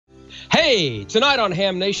Hey, tonight on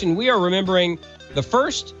Ham Nation, we are remembering the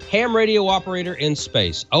first ham radio operator in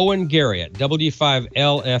space, Owen Garriott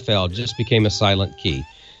W5LFL, just became a silent key.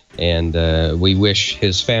 And we wish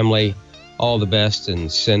his family all the best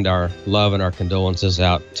and send our love and our condolences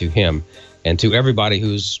out to him and to everybody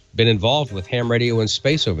who's been involved with ham radio in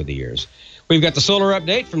space over the years. We've got the solar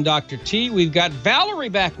update from Dr. T. We've got Valerie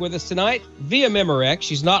back with us tonight via Memorex.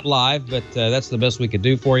 She's not live, but that's the best we could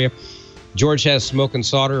do for you. George has Smoke and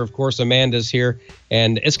Solder. Of course, Amanda's here.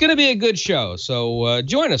 And it's going to be a good show. So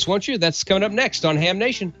join us, won't you? That's coming up next on Ham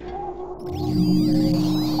Nation.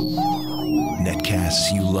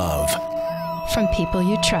 Netcasts you love. From people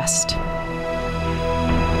you trust.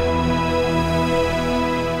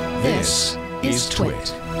 This is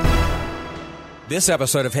Twit. This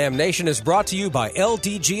episode of Ham Nation is brought to you by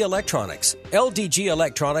LDG Electronics. LDG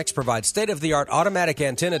Electronics provides state-of-the-art automatic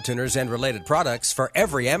antenna tuners and related products for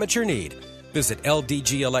every amateur need. Visit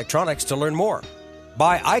LDG Electronics to learn more.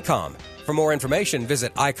 By ICOM. For more information,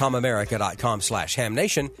 visit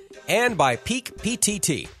icomamerica.com/hamnation. And by Peak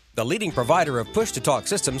PTT, the leading provider of push-to-talk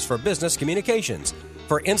systems for business communications.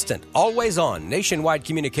 For instant, always-on nationwide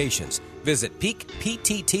communications, visit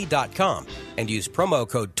peakptt.com and use promo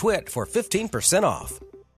code TWIT for 15% off.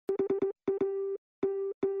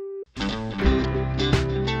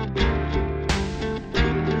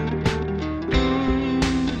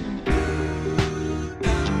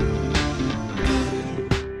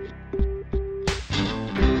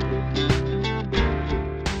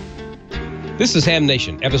 This is Ham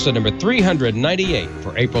Nation, episode number 398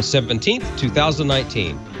 for April 17th,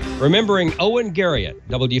 2019. Remembering Owen Garriott,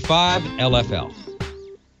 W5LFL.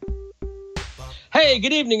 Hey,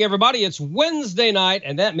 good evening, everybody. It's Wednesday night,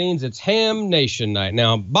 and that means it's Ham Nation night.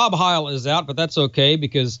 Now, Bob Heil is out, but that's okay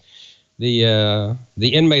because the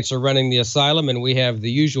inmates are running the asylum, and we have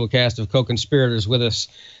the usual cast of co-conspirators with us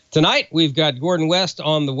tonight. We've got Gordon West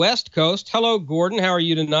on the West Coast. Hello, Gordon. How are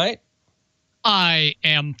you tonight? I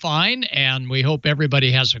am fine, and we hope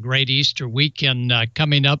everybody has a great Easter weekend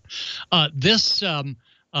coming up. This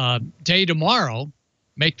day tomorrow,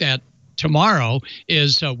 make that tomorrow,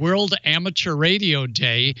 is World Amateur Radio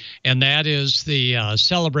Day, and that is the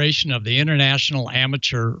celebration of the International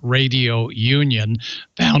Amateur Radio Union,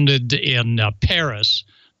 founded in Paris,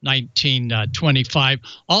 1925.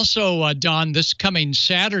 Also, Don, this coming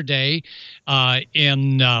Saturday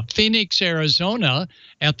in Phoenix, Arizona,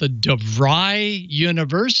 at the DeVry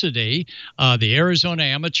University, the Arizona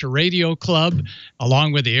Amateur Radio Club,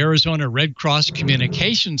 along with the Arizona Red Cross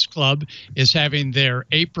Communications Club, is having their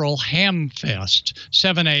April Ham Fest,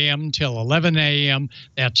 7 a.m. till 11 a.m.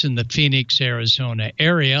 That's in the Phoenix, Arizona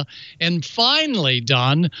area. And finally,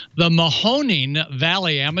 Don, the Mahoning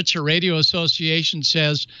Valley Amateur Radio Association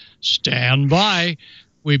says, stand by.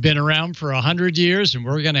 We've been around for 100 years, and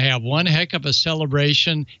we're going to have one heck of a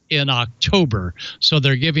celebration in October. So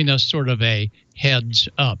they're giving us sort of a heads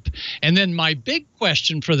up. And then my big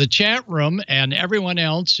question for the chat room and everyone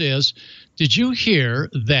else is, did you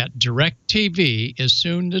hear that DirecTV is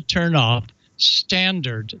soon to turn off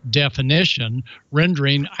standard definition,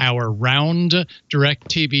 rendering our round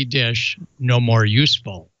DirecTV dish no more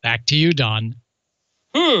useful? Back to you, Don.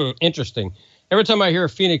 Interesting. Every time I hear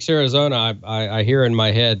Phoenix, Arizona, I hear in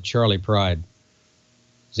my head Charlie Pride.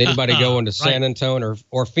 Is anybody going to San Antonio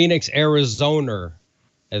or Phoenix, Arizona,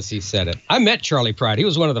 as he said it? I met Charlie Pride. He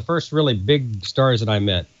was one of the first really big stars that I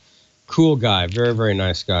met. Cool guy. Very, very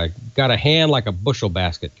nice guy. Got a hand like a bushel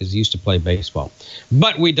basket because he used to play baseball.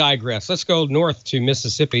 But we digress. Let's go north to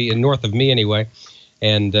Mississippi, and north of me anyway,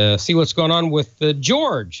 and see what's going on with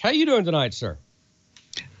George. How you doing tonight, sir?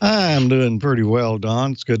 I'm doing pretty well,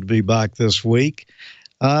 Don. It's good to be back this week.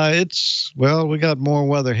 We got more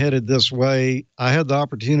weather headed this way. I had the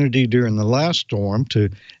opportunity during the last storm to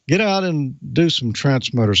get out and do some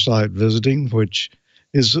transmitter site visiting, which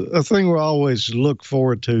is a thing we always look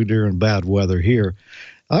forward to during bad weather here.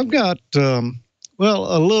 I've got, a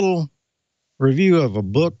little review of a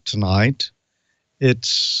book tonight. I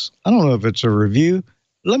don't know if it's a review.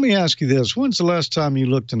 Let me ask you this. When's the last time you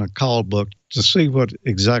looked in a call book to see what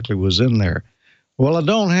exactly was in there? Well, I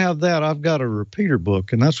don't have that. I've got a repeater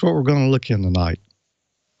book, and that's what we're going to look in tonight.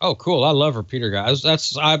 Oh, cool. I love repeater guys.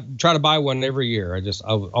 I try to buy one every year. I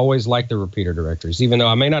always like the repeater directories, even though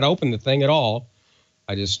I may not open the thing at all.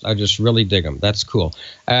 I just really dig them. That's cool.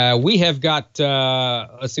 We have got, we've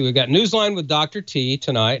got Newsline with Dr. T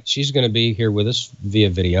tonight. She's going to be here with us via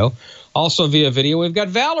video. Also via video, we've got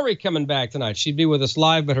Valerie coming back tonight. She'd be with us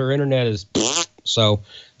live, but her internet is so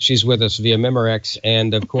she's with us via Memorex.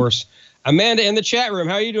 And, of course, Amanda in the chat room.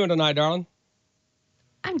 How are you doing tonight, darling?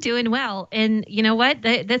 I'm doing well. And you know what?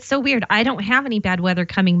 That's so weird. I don't have any bad weather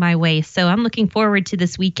coming my way. So I'm looking forward to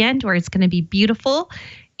this weekend where it's going to be beautiful.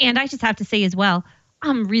 And I just have to say as well,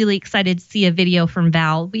 I'm really excited to see a video from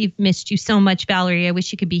Val. We've missed you so much, Valerie. I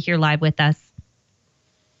wish you could be here live with us.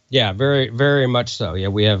 Yeah, very, very much so. Yeah,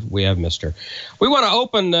 we have missed her. We want to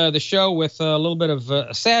open the show with a little bit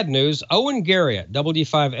of sad news. Owen Garriott,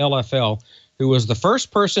 W5LFL, who was the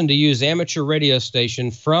first person to use amateur radio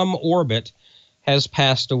station from orbit, has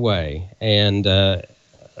passed away. And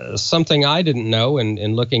something I didn't know,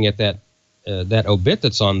 in looking at that obit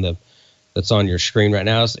that's on your screen right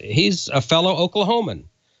now, is he's a fellow Oklahoman.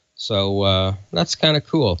 So that's kind of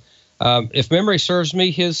cool. If memory serves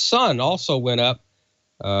me, his son also went up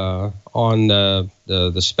on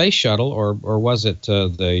the space shuttle, or was it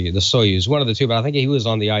the Soyuz? One of the two, but I think he was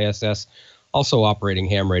on the ISS, also operating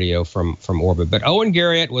ham radio from orbit. But Owen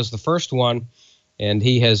Garriott was the first one, and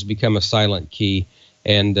he has become a silent key.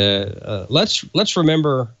 And let's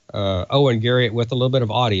remember Owen Garriott with a little bit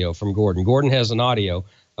of audio from Gordon. Gordon has an audio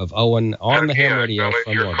of Owen on the ham radio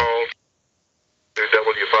from orbit.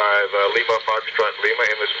 W5 Lima Foxtrot Lima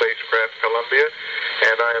in the spacecraft Columbia,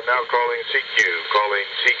 and I am now calling CQ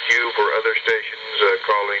for other stations,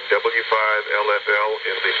 calling W5LFL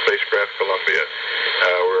in the spacecraft Columbia.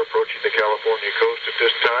 We're approaching the California coast at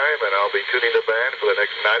this time, and I'll be tuning the band for the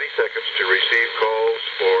next 90 seconds to receive calls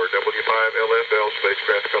for W5LFL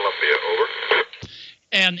spacecraft Columbia. Over.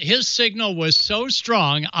 And his signal was so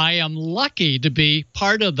strong, I am lucky to be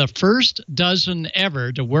part of the first dozen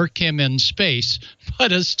ever to work him in space.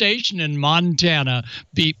 But a station in Montana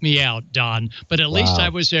beat me out, Don. But at least I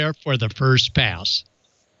was there for the first pass.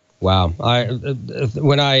 Wow!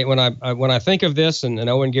 When I think of this and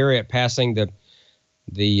Owen Garriott passing,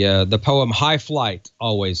 the poem "High Flight"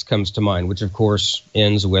 always comes to mind, which of course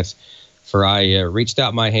ends with, "For I reached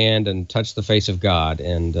out my hand and touched the face of God."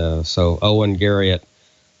 And so Owen Garriott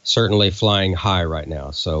certainly flying high right now.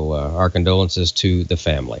 So our condolences to the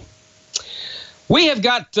family. We have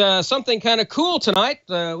got something kind of cool tonight.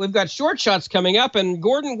 We've got short shots coming up. And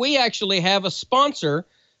Gordon, we actually have a sponsor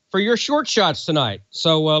for your short shots tonight.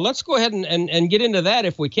 So let's go ahead and get into that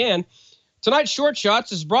if we can. Tonight's short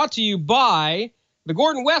shots is brought to you by the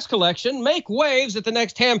Gordon West Collection. Make waves at the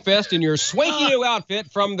next Hamfest in your swanky new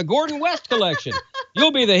outfit from the Gordon West Collection.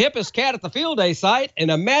 You'll be the hippest cat at the field day site,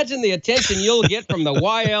 and imagine the attention you'll get from the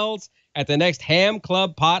YLs at the next Ham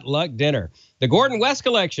Club potluck dinner. The Gordon West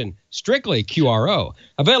Collection, strictly QRO.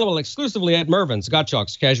 Available exclusively at Mervin's,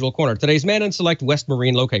 Gottschalk's Casual Corner. Today's man in select West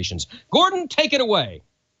Marine locations. Gordon, take it away.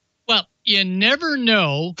 Well, you never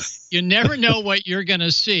know what you're going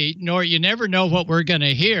to see, nor you never know what we're going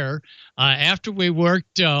to hear. After we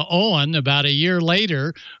worked Owen, about a year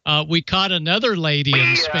later, we caught another lady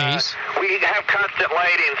in space. We have constant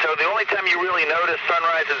lighting, so the only time you really notice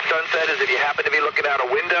sunrise and sunset is if you happen to be looking out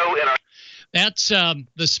a window in our... That's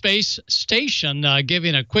the space station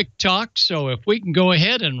giving a quick talk. So if we can go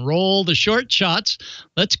ahead and roll the short shots,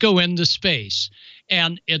 let's go into space.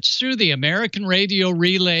 And it's through the American Radio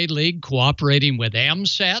Relay League, cooperating with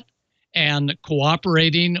AMSAT and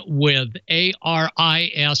cooperating with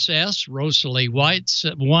ARISS. Rosalie White's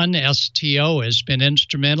one STO has been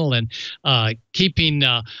instrumental in keeping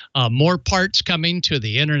more parts coming to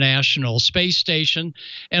the International Space Station.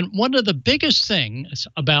 And one of the biggest things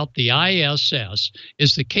about the ISS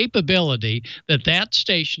is the capability that that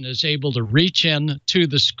station is able to reach in to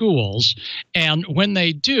the schools. And when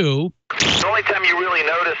they do, the only time you really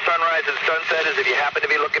notice sunrise and sunset is if you happen to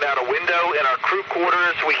be looking out a window. In our crew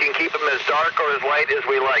quarters, we can keep them as dark or as light as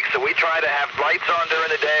we like. So we try to have lights on during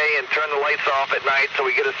the day and turn the lights off at night so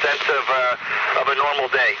we get a sense of a normal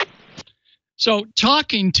day. So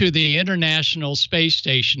talking to the International Space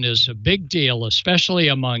Station is a big deal, especially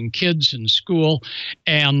among kids in school.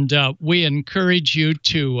 And we encourage you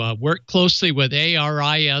to work closely with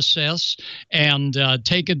ARISS and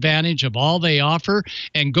take advantage of all they offer.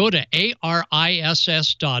 And go to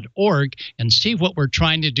ARISS.org and see what we're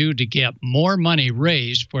trying to do to get more money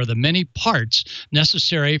raised for the many parts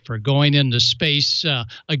necessary for going into space,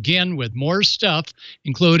 again, with more stuff,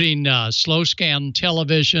 including slow scan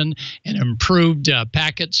television and improved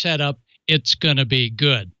packet setup. It's going to be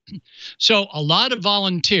good. So a lot of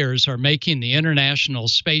volunteers are making the International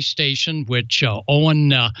Space Station, which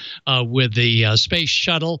Owen with the Space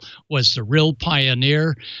Shuttle was the real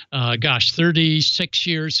pioneer. 36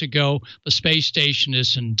 years ago, the space station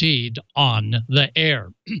is indeed on the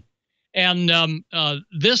air. And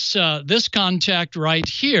this contact right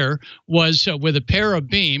here was with a pair of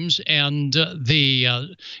beams, and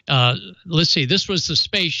let's see, this was the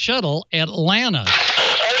Space Shuttle Atlanta.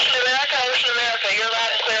 Ocean America, you're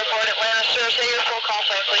loud and clear for Atlanta, sir. Say your full call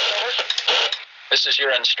sign This is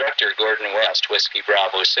your instructor, Gordon West, Whiskey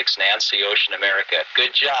Bravo 6, Nancy, Ocean America.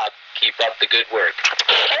 Good job. Keep up the good work.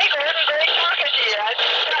 Hey, Gordon, great talking to you. I've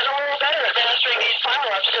gotten a little better at mastering these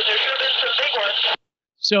pile-ups because there's sure been some big ones.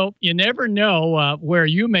 So you never know where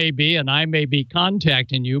you may be, and I may be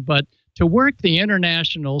contacting you, but to work the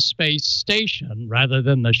International Space Station rather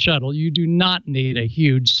than the shuttle, you do not need a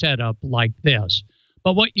huge setup like this.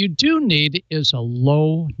 But what you do need is a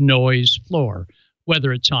low noise floor,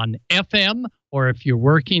 whether it's on FM or if you're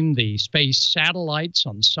working the space satellites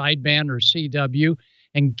on sideband or CW.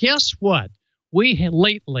 And guess what? We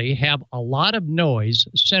lately have a lot of noise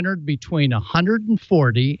centered between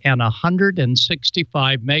 140 and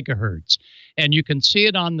 165 megahertz. And you can see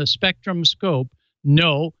it on the spectrum scope.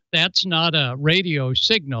 No, that's not a radio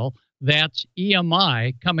signal. That's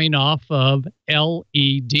EMI coming off of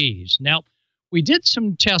LEDs. Now, we did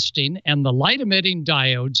some testing, and the light-emitting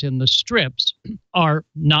diodes in the strips are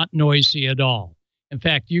not noisy at all. In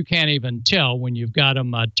fact, you can't even tell when you've got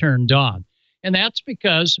them turned on. And that's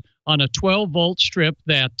because on a 12-volt strip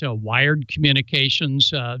that wired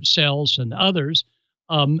communications cells and others,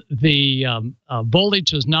 the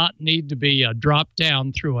voltage does not need to be dropped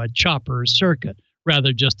down through a chopper circuit,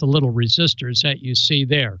 rather just the little resistors that you see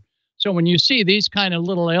there. So when you see these kind of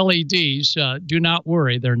little LEDs, do not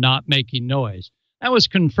worry, they're not making noise. That was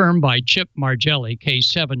confirmed by Chip Margelli,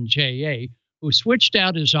 K7JA, who switched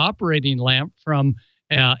out his operating lamp from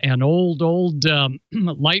an old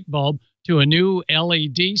light bulb to a new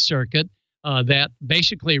LED circuit that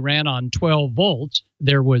basically ran on 12 volts.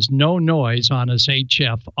 There was no noise on his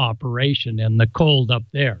HF operation in the cold up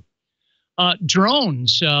there.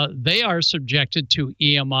 Drones, they are subjected to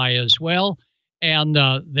EMI as well. And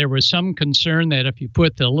there was some concern that if you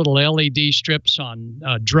put the little LED strips on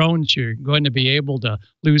drones, you're going to be able to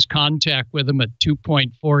lose contact with them at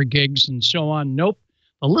 2.4 gigs and so on. Nope.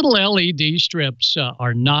 The little LED strips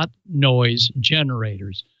are not noise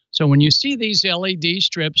generators. So when you see these LED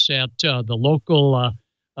strips at the local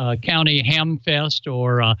county ham fest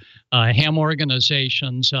or ham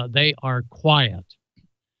organizations, they are quiet.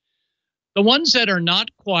 The ones that are not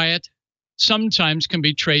quiet sometimes can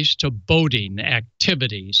be traced to boating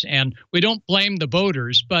activities. And we don't blame the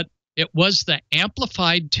boaters, but it was the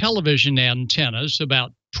amplified television antennas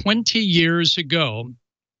about 20 years ago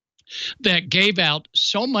that gave out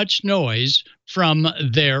so much noise from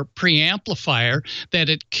their preamplifier that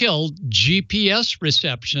it killed GPS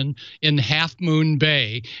reception in Half Moon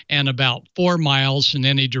Bay and about 4 miles in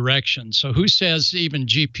any direction. So who says even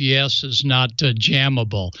GPS is not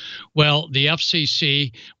jammable? Well, the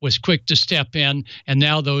FCC was quick to step in, and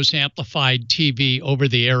now those amplified TV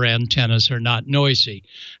over-the-air antennas are not noisy.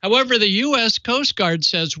 However, the U.S. Coast Guard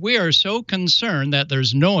says we are so concerned that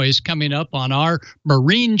there's noise coming up on our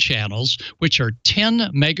marine channels, which are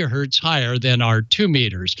 10 megahertz higher than our 2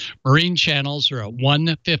 meters. Marine channels are at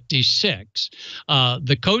 156.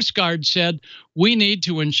 The Coast Guard said we need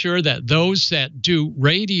to ensure that those that do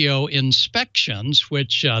radio inspections,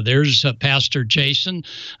 which there's Pastor Jason,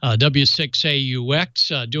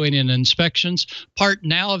 W6AUX, doing in inspections. Part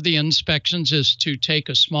now of the inspections is to take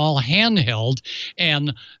a small handheld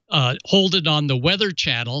and hold it on the weather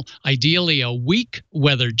channel, ideally a weak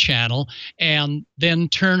weather channel, and then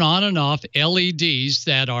turn on and off LEDs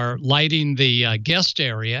that are lighting the guest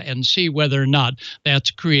area and see whether or not that's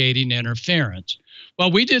creating interference.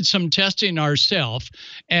 Well, we did some testing ourselves,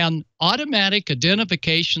 and automatic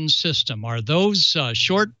identification system are those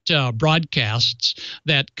short broadcasts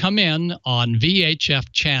that come in on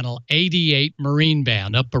VHF channel 88 marine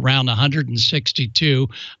band, up around 162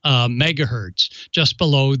 megahertz, just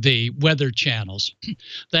below the weather channels.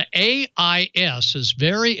 The AIS is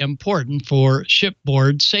very important for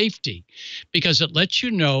shipboard safety because it lets you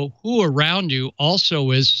know who around you also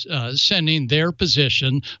is sending their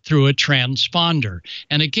position through a transponder.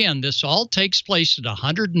 And again, this all takes place at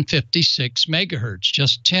 156 megahertz,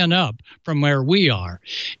 just 10 up from where we are.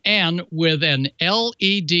 And with an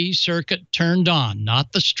LED circuit turned on,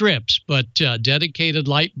 not the strips, but dedicated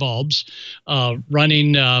light bulbs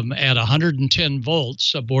running at 110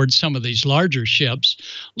 volts aboard some of these larger ships.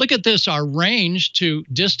 Look at this. Our range to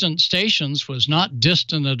distant stations was not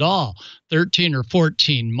distant at all, 13 or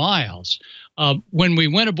 14 miles. When we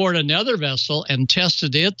went aboard another vessel and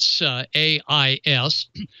tested its AIS,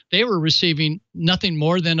 they were receiving nothing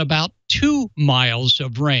more than about 2 miles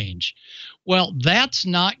of range. Well, that's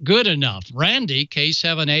not good enough. Randy,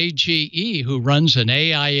 K7AGE, who runs an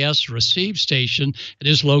AIS receive station at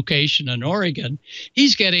his location in Oregon,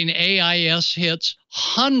 he's getting AIS hits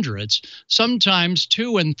hundreds, sometimes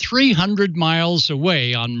 200 and 300 miles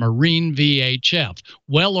away on marine VHF,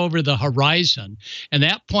 well over the horizon. And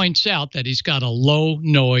that points out that he's got a low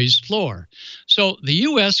noise floor. So the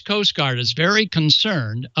U.S. Coast Guard is very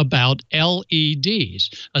concerned about LEDs,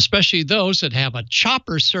 especially those that have a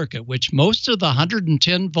chopper circuit, which most of the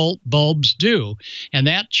 110-volt bulbs do. And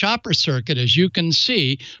that chopper circuit, as you can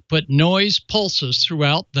see, put noise pulses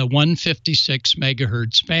throughout the 156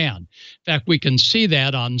 megahertz band. In fact, we can see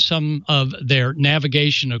that on some of their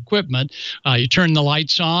navigation equipment. You turn the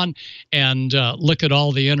lights on and look at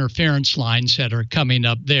all the interference lines that are coming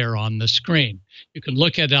up there on the screen. You can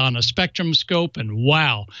look at it on a spectrum scope, and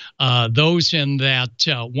wow, those in that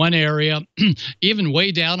one area, even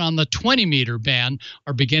way down on the 20-meter band,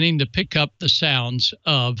 are beginning to pick up the sounds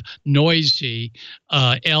of noisy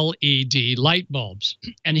LED light bulbs.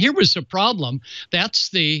 And here was the problem. That's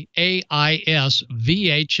the AIS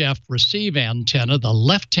VHF receive antenna, the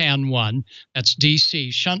left-hand one. That's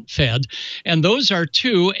DC shunt fed. And those are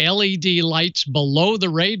 2 LED lights below the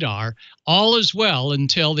radar, all is well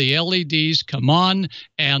until the LEDs come on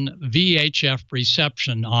and VHF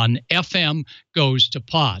reception on FM goes to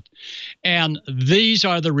pot. And these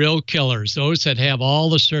are the real killers, those that have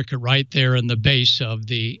all the circuit right there in the base of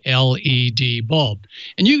the LED bulb.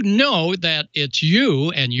 And you know that it's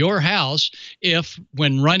you and your house if,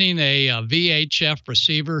 when running a VHF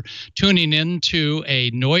receiver, tuning into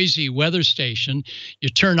a noisy weather station, you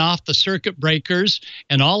turn off the circuit breakers,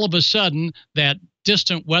 and all of a sudden that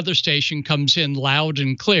distant weather station comes in loud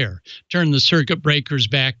and clear. Turn the circuit breakers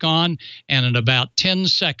back on, and in about 10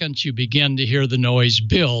 seconds, you begin to hear the noise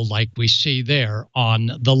build like we see there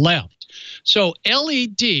on the left. So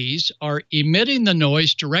LEDs are emitting the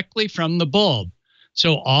noise directly from the bulb.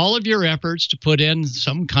 So all of your efforts to put in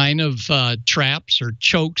some kind of traps or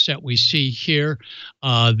chokes that we see here,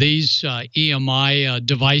 these EMI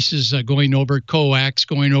devices going over coax,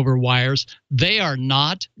 going over wires, they are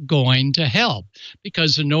not going to help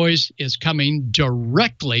because the noise is coming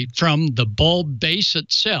directly from the bulb base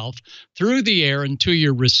itself through the air and to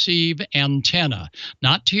your receive antenna,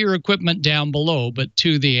 not to your equipment down below, but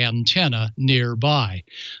to the antenna nearby.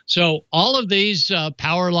 So all of these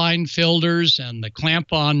power line filters and the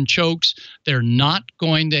clamp-on chokes, they're not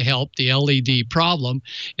going to help the LED problem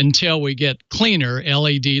until we get cleaner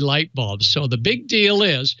LED light bulbs. So the big deal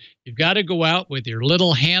is you've got to go out with your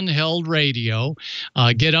little handheld radio,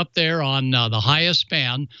 get up there on the highest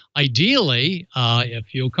band. Ideally,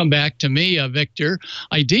 if you'll come back to me, Victor,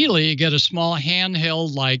 ideally you get a small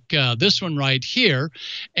handheld like this one right here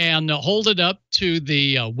and hold it up to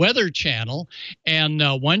the weather channel. And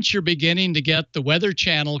once you're beginning to get the weather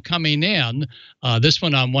channel coming in, this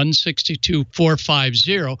one on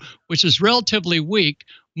 162.450, which is relatively weak,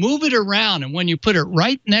 move it around, and when you put it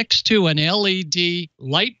right next to an LED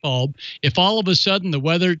light bulb, if all of a sudden the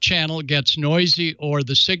weather channel gets noisy or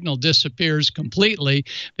the signal disappears completely,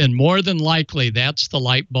 then more than likely that's the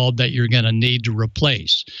light bulb that you're going to need to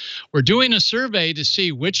replace. We're doing a survey to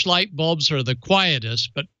see which light bulbs are the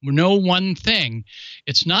quietest, but we know one thing.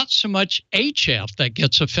 It's not so much HF that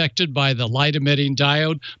gets affected by the light emitting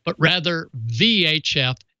diode, but rather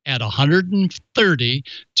VHF at 130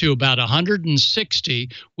 to about 160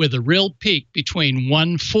 with a real peak between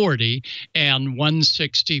 140 and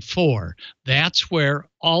 164. That's where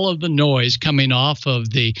all of the noise coming off of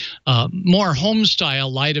the more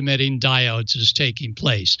home-style light-emitting diodes is taking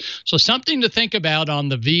place. So something to think about on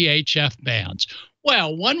the VHF bands.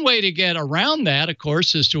 Well, one way to get around that, of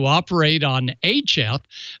course, is to operate on HF.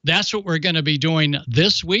 That's what we're going to be doing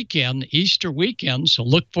this weekend, Easter weekend, so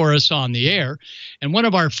look for us on the air. And one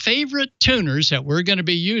of our favorite tuners that we're going to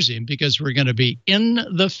be using, because we're going to be in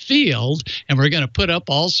the field and we're going to put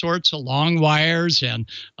up all sorts of long wires and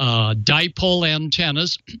dipole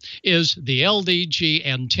antennas, is the LDG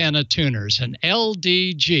antenna tuners. And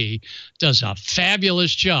LDG does a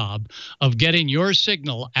fabulous job of getting your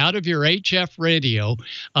signal out of your HF radio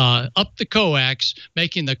up the coax,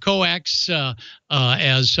 making the coax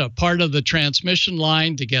as part of the transmission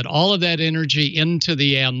line to get all of that energy into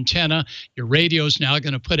the antenna. Your radio is now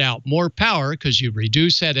going to put out more power because you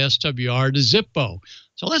reduce that SWR to Zippo.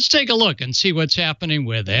 So let's take a look and see what's happening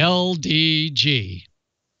with LDG.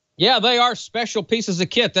 Yeah, they are special pieces of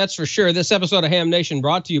kit, that's for sure. This episode of Ham Nation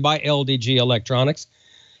brought to you by LDG Electronics.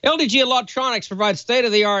 LDG Electronics provides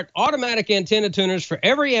state-of-the-art automatic antenna tuners for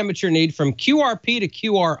every amateur need, from QRP to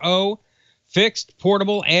QRO, fixed,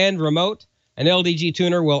 portable, and remote. An LDG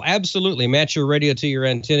tuner will absolutely match your radio to your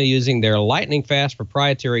antenna using their lightning-fast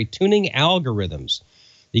proprietary tuning algorithms.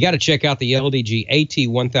 You got to check out the LDG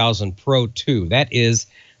AT1000 Pro 2. That is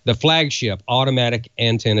the flagship automatic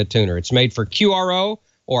antenna tuner. It's made for QRO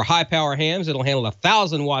or high-power hams. It'll handle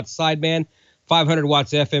 1,000 watts sideband, 500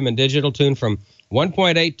 watts FM and digital tune from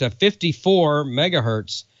 1.8 to 54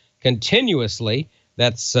 megahertz continuously.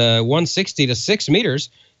 That's 160 to 6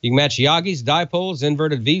 meters. You can match Yagis, dipoles,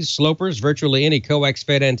 inverted V's, slopers, virtually any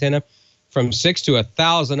coax-fed antenna from 6 to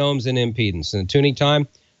 1,000 ohms in impedance. And the tuning time,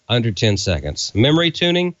 under 10 seconds. Memory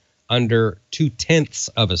tuning, under 0.2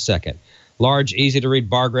 of a second. Large, easy-to-read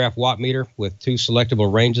bar graph watt meter with 2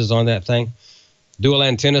 selectable ranges on that thing. Dual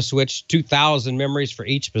antenna switch, 2,000 memories for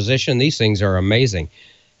each position. These things are amazing.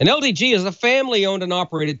 And LDG is a family-owned and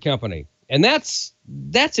operated company. And that's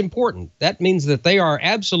important. That means that they are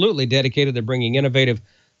absolutely dedicated to bringing innovative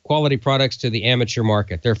quality products to the amateur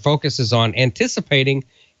market. Their focus is on anticipating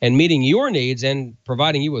and meeting your needs and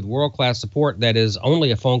providing you with world-class support that is only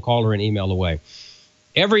a phone call or an email away.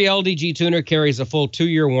 Every LDG tuner carries a full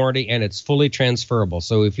 2-year warranty, and it's fully transferable.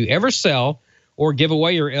 So if you ever sell or give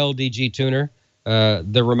away your LDG tuner,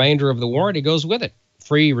 the remainder of the warranty goes with it.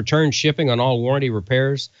 Free return shipping on all warranty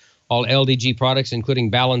repairs. All LDG products, including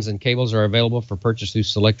balance and cables, are available for purchase through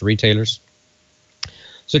select retailers.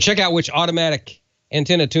 So check out which automatic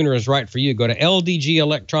antenna tuner is right for you. Go to LDG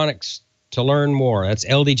Electronics to learn more. That's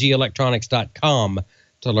ldgelectronics.com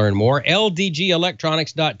to learn more.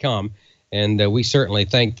 ldgelectronics.com. And we certainly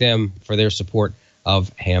thank them for their support of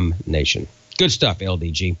Ham Nation. Good stuff,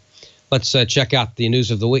 LDG. Let's check out the news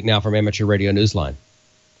of the week now from Amateur Radio Newsline.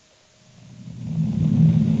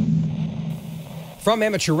 From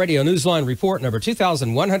Amateur Radio Newsline report number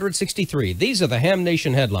 2163, these are the Ham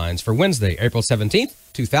Nation headlines for Wednesday, April 17th,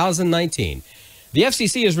 2019. The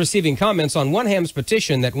FCC is receiving comments on one ham's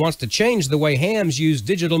petition that wants to change the way hams use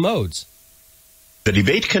digital modes. The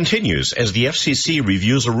debate continues as the FCC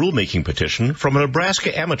reviews a rulemaking petition from a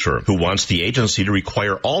Nebraska amateur who wants the agency to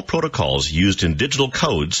require all protocols used in digital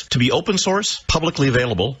codes to be open source, publicly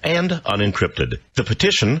available, and unencrypted. The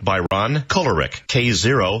petition by Ron Kolarek,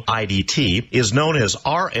 K0IDT, is known as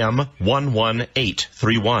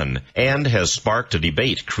RM11831 and has sparked a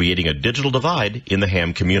debate creating a digital divide in the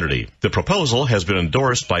ham community. The proposal has been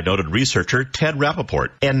endorsed by noted researcher Ted Rappaport,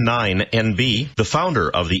 N9NB, the founder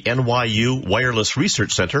of the NYU Wireless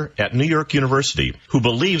Research Center at New York University, who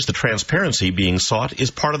believes the transparency being sought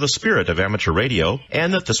is part of the spirit of amateur radio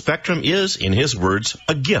and that the spectrum is, in his words,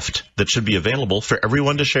 a gift that should be available for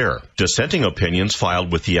everyone to share. Dissenting opinions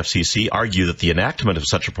filed with the FCC argue that the enactment of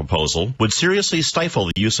such a proposal would seriously stifle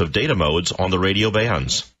the use of data modes on the radio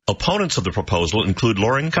bands. Opponents of the proposal include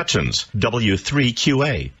Lauren Cutchins,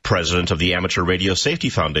 W3QA, president of the Amateur Radio Safety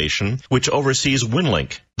Foundation, which oversees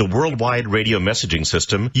WinLink, the worldwide radio messaging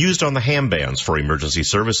system used on the ham bands for emergency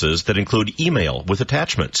services that include email with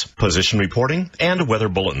attachments, position reporting, and weather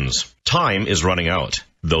bulletins. Time is running out.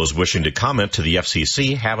 Those wishing to comment to the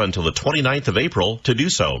FCC have until the 29th of April to do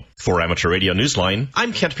so. For Amateur Radio Newsline,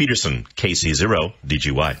 I'm Kent Peterson,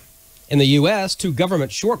 KC0DGY. In the U.S., 2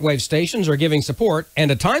 government shortwave stations are giving support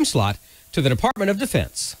and a time slot to the Department of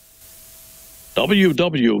Defense.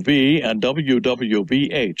 WWV and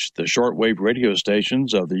WWVH, the shortwave radio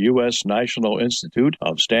stations of the U.S. National Institute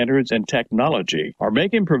of Standards and Technology, are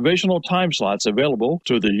making provisional time slots available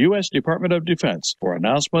to the U.S. Department of Defense for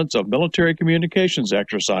announcements of military communications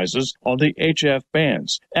exercises on the HF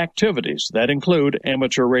bands, activities that include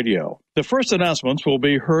amateur radio. The first announcements will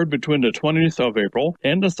be heard between the 20th of April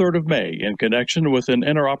and the 3rd of May in connection with an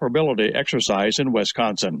interoperability exercise in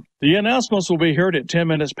Wisconsin. The announcements will be heard at 10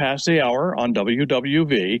 minutes past the hour on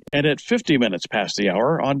WWV and at 50 minutes past the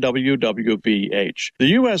hour on WWVH. The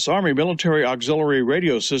U.S. Army Military Auxiliary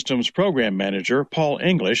Radio Systems Program Manager, Paul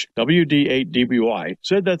English, WD8DBY,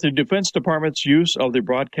 said that the Defense Department's use of the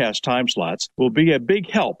broadcast time slots will be a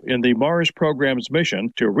big help in the MARS program's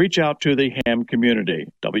mission to reach out to the ham community.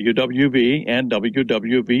 WWV and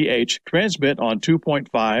WWVH transmit on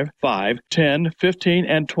 2.5, 5, 10, 15,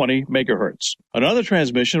 and 20 megahertz. Another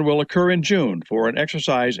transmission will occur in June for an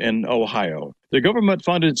exercise in Ohio. The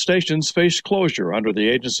government-funded stations faced closure under the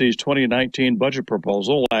agency's 2019 budget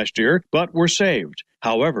proposal last year, but were saved.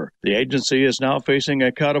 However, the agency is now facing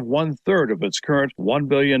a cut of 1/3 of its current $1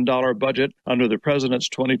 billion budget under the President's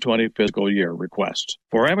 2020 fiscal year request.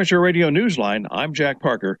 For Amateur Radio Newsline, I'm Jack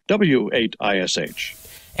Parker, W8ISH.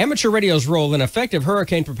 Amateur radio's role in effective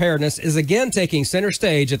hurricane preparedness is again taking center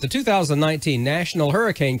stage at the 2019 National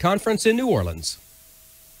Hurricane Conference in New Orleans.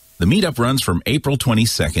 The meetup runs from April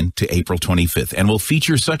 22nd to April 25th and will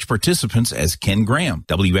feature such participants as Ken Graham,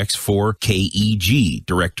 WX4KEG,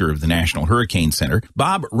 Director of the National Hurricane Center,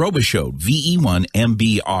 Bob Robichaud,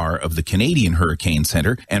 VE1MBR of the Canadian Hurricane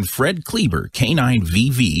Center, and Fred Kleber,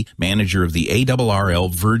 K9VV, Manager of the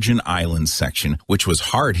ARRL Virgin Islands section, which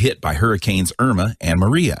was hard hit by Hurricanes Irma and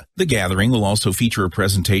Maria. The gathering will also feature a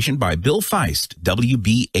presentation by Bill Feist,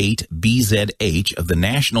 WB8BZH of the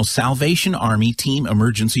National Salvation Army Team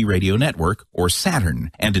Emergency Radio Network, or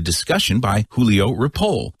Saturn, and a discussion by Julio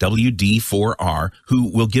Ripoll, WD4R,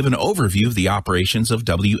 who will give an overview of the operations of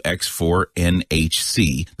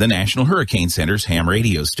WX4NHC, the National Hurricane Center's ham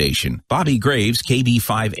radio station. Bobby Graves,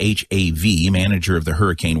 KB5HAV, Manager of the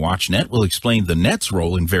Hurricane Watch Net, will explain the net's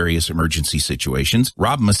role in various emergency situations.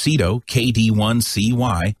 Rob Macedo,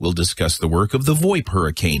 KD1CY, will discuss the work of the VoIP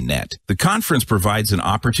Hurricane Net. The conference provides an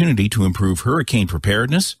opportunity to improve hurricane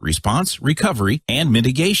preparedness, response, recovery, and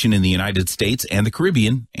mitigation in the United States and the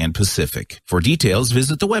Caribbean and Pacific. For details,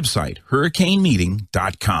 visit the website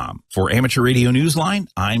hurricanemeeting.com. For Amateur Radio Newsline,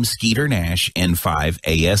 I'm Skeeter Nash,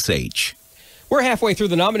 N5ASH. We're halfway through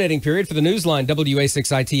the nominating period for the Newsline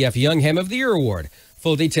WA6ITF Young Ham of the Year Award.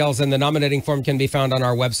 Full details in the nominating form can be found on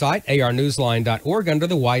our website, arnewsline.org, under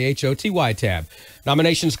the YHOTY tab.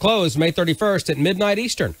 Nominations close May 31st at midnight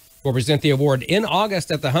Eastern. We'll present the award in August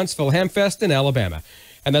at the Huntsville Hamfest in Alabama.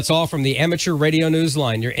 And that's all from the Amateur Radio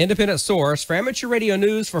Newsline, your independent source for amateur radio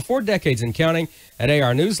news for 4 decades and counting at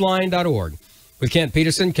arnewsline.org. With Kent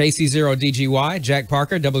Peterson, KC0DGY, Jack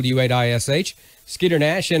Parker, W8ISH, Skeeter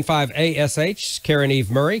Nash, N5ASH, Karen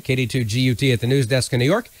Eve Murray, KD2GUT at the news desk in New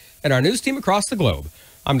York, and our news team across the globe.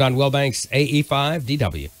 I'm Don Wilbanks,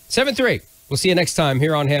 AE5DW. 7-3. We'll see you next time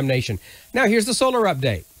here on Ham Nation. Now here's the solar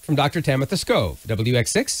update from Dr. Tamitha Skov,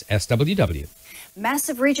 WX6SWW.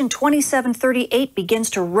 Massive region 2738 begins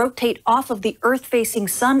to rotate off of the Earth-facing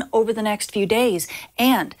sun over the next few days.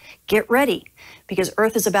 And get ready, because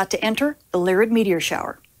Earth is about to enter the Lyrid meteor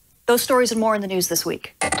shower. Those stories and more in the news this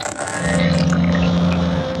week.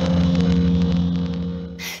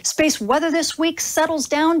 Space weather this week settles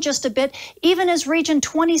down just a bit, even as region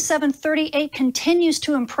 2738 continues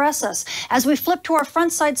to impress us. As we flip to our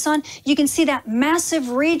front side sun, you can see that massive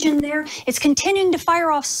region there. It's continuing to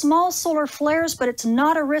fire off small solar flares, but it's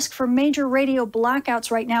not a risk for major radio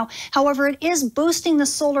blackouts right now. However, it is boosting the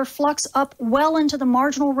solar flux up well into the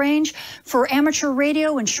marginal range for amateur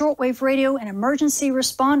radio and shortwave radio and emergency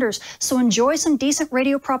responders. So enjoy some decent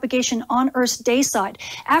radio propagation on Earth's day side.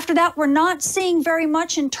 After that, we're not seeing very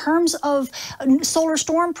much in terms of solar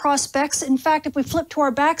storm prospects. In fact, if we flip to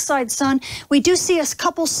our backside sun, we do see a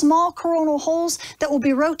couple small coronal holes that will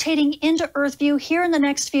be rotating into Earth view here in the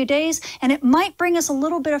next few days, and it might bring us a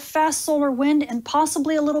little bit of fast solar wind and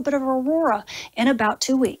possibly a little bit of aurora in about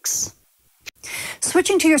 2 weeks.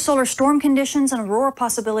 Switching to your solar storm conditions and aurora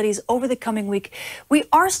possibilities over the coming week, we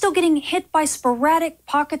are still getting hit by sporadic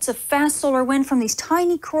pockets of fast solar wind from these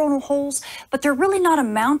tiny coronal holes, but they're really not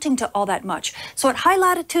amounting to all that much. So at high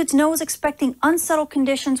latitudes, NOAA is expecting unsettled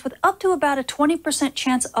conditions with up to about a 20%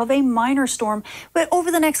 chance of a minor storm but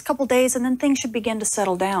over the next couple days, and then things should begin to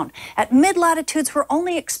settle down. At mid latitudes, we're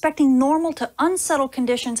only expecting normal to unsettled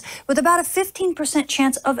conditions with about a 15%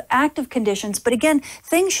 chance of active conditions. But again,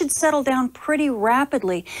 things should settle down pretty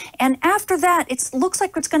rapidly. And after that, it looks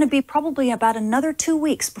like it's going to be probably about another 2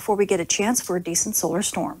 weeks before we get a chance for a decent solar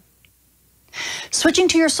storm. Switching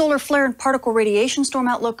to your solar flare and particle radiation storm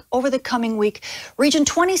outlook over the coming week, region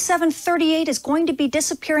 2738 is going to be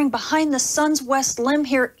disappearing behind the sun's west limb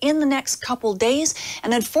here in the next couple days,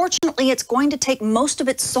 and unfortunately it's going to take most of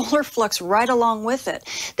its solar flux right along with it.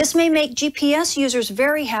 This may make GPS users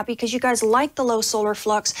very happy because you guys like the low solar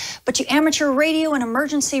flux, but you amateur radio and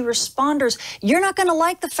emergency responders, you're not going to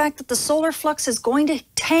like the fact that the solar flux is going to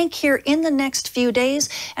tank here in the next few days,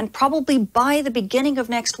 and probably by the beginning of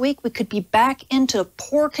next week we could be back into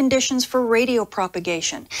poor conditions for radio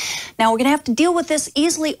propagation. Now, we're going to have to deal with this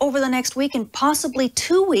easily over the next week and possibly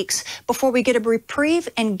 2 weeks before we get a reprieve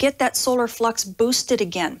and get that solar flux boosted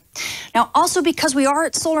again. Now, also because we are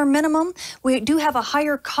at solar minimum, we do have a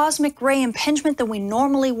higher cosmic ray impingement than we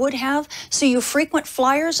normally would have. So you frequent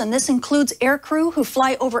flyers, and this includes aircrew who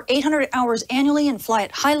fly over 800 hours annually and fly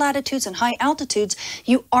at high latitudes and high altitudes,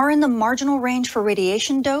 you are in the marginal range for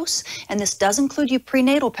radiation dose, and this does include you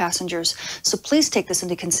prenatal passengers. So please take this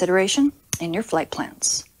into consideration in your flight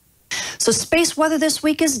plans. So space weather this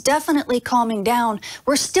week is definitely calming down.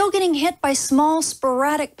 We're still getting hit by small,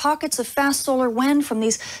 sporadic pockets of fast solar wind from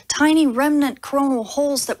these tiny remnant coronal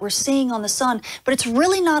holes that we're seeing on the sun, but it's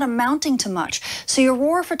really not amounting to much. So your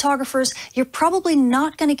aurora photographers, you're probably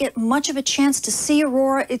not going to get much of a chance to see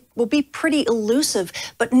aurora. It will be pretty elusive,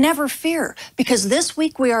 but never fear, because this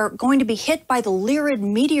week we are going to be hit by the Lyrid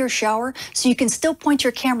meteor shower, so you can still point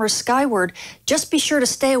your camera skyward. Just be sure to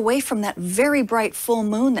stay away from that very bright full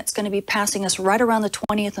moon that's going to be passing us right around the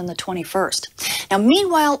 20th and the 21st. Now,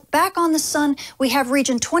 meanwhile, back on the sun, we have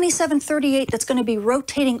region 2738 that's going to be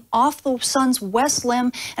rotating off the sun's west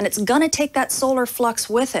limb, and it's going to take that solar flux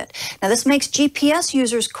with it. Now, this makes GPS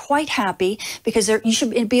users quite happy because you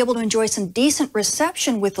should be able to enjoy some decent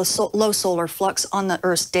reception with the low solar flux on the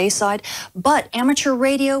Earth's day side. But amateur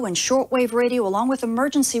radio and shortwave radio, along with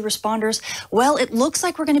emergency responders, well, it looks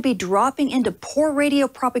like we're going to be dropping into poor radio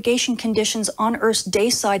propagation conditions on Earth's day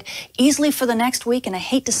side easily for the next week, and I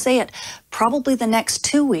hate to say it, probably the next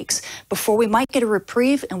 2 weeks before we might get a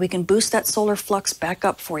reprieve and we can boost that solar flux back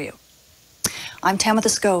up for you. I'm Tamitha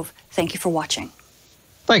Skov. Thank you for watching.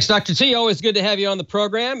 Thanks, Dr. T. Always good to have you on the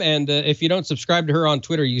program. And if you don't subscribe to her on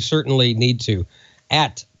Twitter, you certainly need to.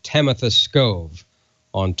 At Tamitha Skov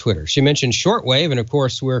on Twitter. She mentioned shortwave, and of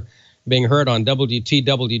course, we're being heard on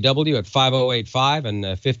WTWW at 5085 and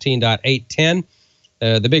 15.810.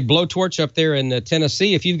 The big blowtorch up there in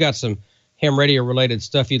Tennessee. If you've got some ham radio related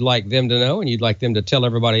stuff you'd like them to know and you'd like them to tell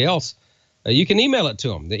everybody else, you can email it to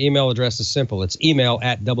them. The email address is simple. It's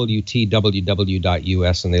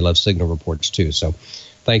email@WTWW.us, and they love signal reports too. So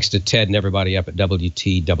thanks to Ted and everybody up at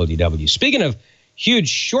WTWW. Speaking of huge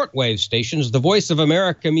shortwave stations, the Voice of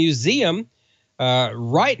America Museum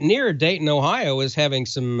right near Dayton, Ohio, is having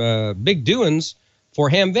some big doings for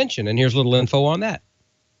Hamvention, and here's a little info on that.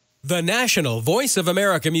 The National Voice of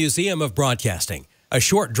America Museum of Broadcasting, a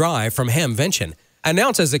short drive from Hamvention,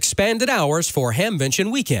 announces expanded hours for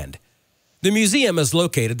Hamvention Weekend. The museum is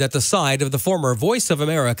located at the site of the former Voice of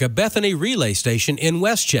America Bethany Relay Station in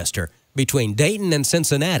Westchester, between Dayton and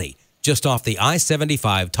Cincinnati, just off the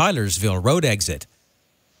I-75 Tylersville Road exit.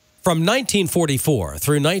 From 1944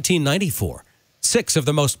 through 1994, 6 of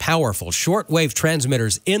the most powerful shortwave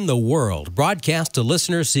transmitters in the world broadcast to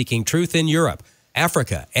listeners seeking truth in Europe,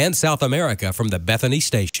 Africa, and South America from the Bethany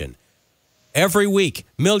station. Every week,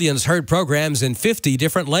 millions heard programs in 50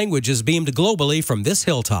 different languages beamed globally from this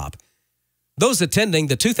hilltop. Those attending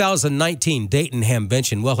the 2019 Dayton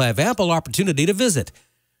Hamvention will have ample opportunity to visit.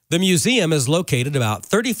 The museum is located about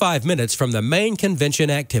 35 minutes from the main convention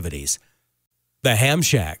activities. The Ham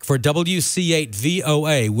Shack for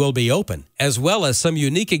WC8VOA will be open, as well as some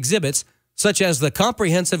unique exhibits, such as the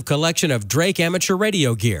comprehensive collection of Drake amateur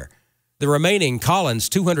radio gear, the remaining Collins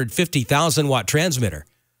 250,000-watt transmitter,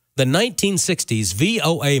 the 1960s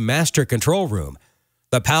VOA Master Control Room,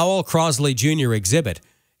 the Powell Crosley Jr. exhibit,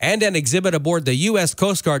 and an exhibit aboard the U.S.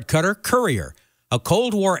 Coast Guard cutter Courier, a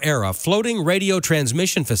Cold War-era floating radio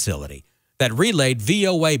transmission facility that relayed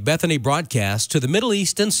VOA Bethany broadcasts to the Middle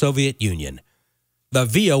East and Soviet Union. The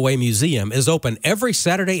VOA Museum is open every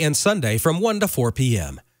Saturday and Sunday from 1 to 4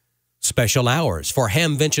 p.m. Special hours for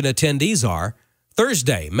Hamvention attendees are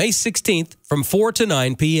Thursday, May 16th from 4 to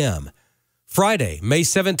 9 p.m., Friday, May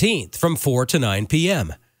 17th from 4 to 9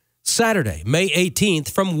 p.m., Saturday, May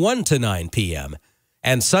 18th from 1 to 9 p.m.,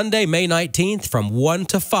 and Sunday, May 19th from 1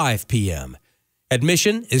 to 5 p.m.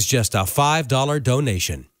 Admission is just a $5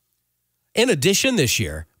 donation. In addition, this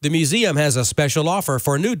year, the museum has a special offer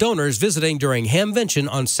for new donors visiting during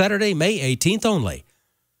Hamvention on Saturday, May 18th only.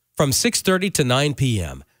 From 6:30 to 9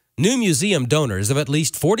 p.m., new museum donors of at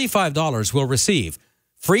least $45 will receive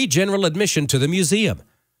free general admission to the museum,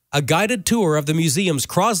 a guided tour of the museum's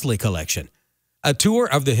Crosley collection, a tour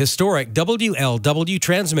of the historic WLW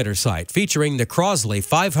transmitter site featuring the Crosley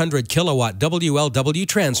 500-kilowatt WLW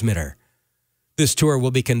transmitter. This tour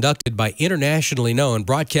will be conducted by internationally known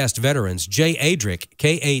broadcast veterans Jay Adrick,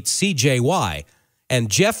 K8CJY, and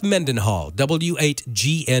Jeff Mendenhall,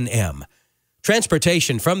 W8GNM.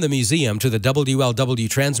 Transportation from the museum to the WLW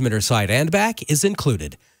transmitter site and back is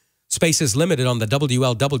included. Space is limited on the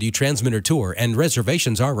WLW transmitter tour, and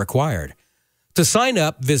reservations are required. To sign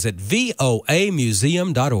up, visit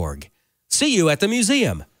voamuseum.org. See you at the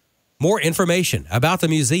museum. More information about the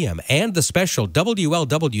museum and the special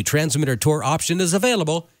WLW transmitter tour option is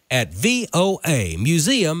available at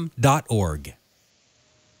voamuseum.org.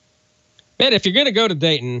 Man, if you're going to go to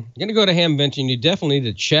Dayton, you're going to go to Hamvention, you definitely need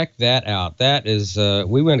to check that out. That is,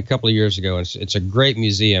 we went a couple of years ago, and it's a great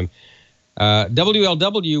museum.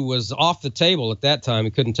 WLW was off the table at that time.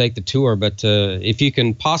 We couldn't take the tour, but if you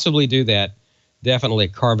can possibly do that, definitely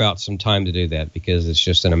carve out some time to do that because it's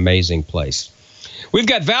just an amazing place. We've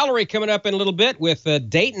got Valerie coming up in a little bit with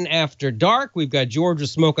Dayton After Dark. We've got George with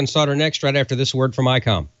Smoke and Solder next, right after this word from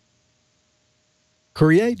ICOM.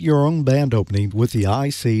 Create your own band opening with the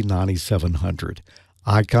IC9700.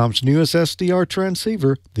 ICOM's newest SDR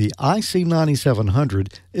transceiver, the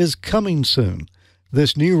IC9700, is coming soon.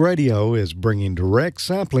 This new radio is bringing direct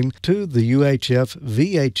sampling to the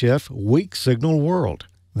UHF-VHF weak signal world.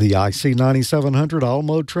 The IC9700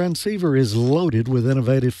 all-mode transceiver is loaded with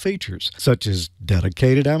innovative features, such as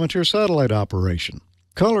dedicated amateur satellite operation,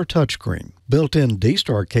 color touchscreen, built-in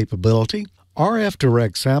D-Star capability, RF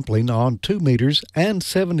direct sampling on 2 meters and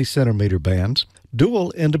 70 centimeter bands,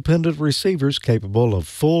 dual independent receivers capable of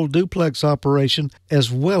full duplex operation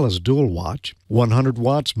as well as dual watch, 100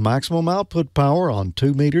 watts maximum output power on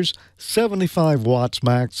 2 meters, 75 watts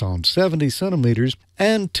max on 70 centimeters,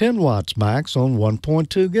 and 10 watts max on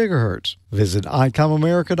 1.2 gigahertz. Visit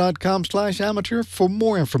ICOMAmerica.com/amateur for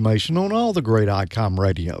more information on all the great ICOM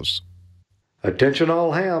radios. Attention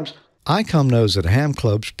all hams. ICOM knows that ham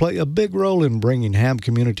clubs play a big role in bringing ham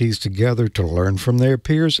communities together to learn from their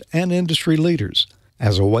peers and industry leaders.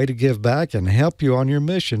 As a way to give back and help you on your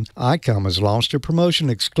mission, ICOM has launched a promotion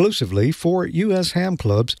exclusively for U.S. ham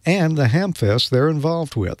clubs and the ham fest they're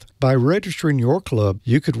involved with. By registering your club,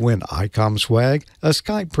 you could win ICOM swag, a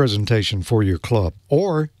Skype presentation for your club,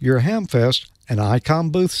 or your ham fest, an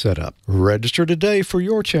ICOM booth setup. Register today for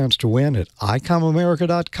your chance to win at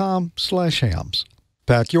ICOMAmerica.com/hams.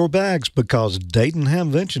 Pack your bags because Dayton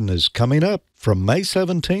Hamvention is coming up from May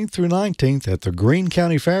 17th through 19th at the Greene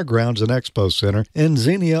County Fairgrounds and Expo Center in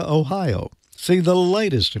Xenia, Ohio. See the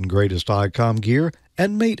latest and greatest ICOM gear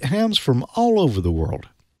and meet hams from all over the world.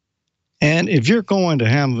 And if you're going to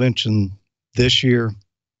Hamvention this year,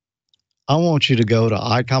 I want you to go to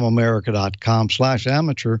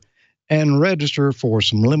ICOMAmerica.com/amateur and register for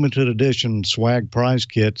some limited edition swag prize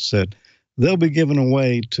kits that they'll be giving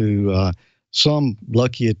away to some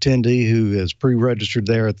lucky attendee who is pre-registered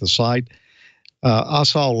there at the site. I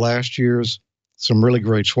saw last year's some really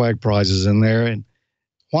great swag prizes in there, and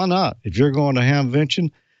why not? If you're going to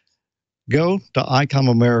Hamvention, go to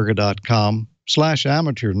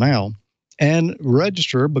ICOMAmerica.com/amateur now and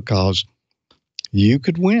register because you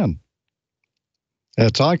could win.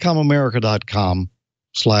 That's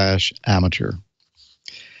ICOMAmerica.com/amateur.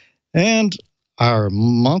 And our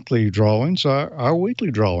monthly drawings are our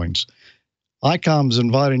weekly drawings. ICOM's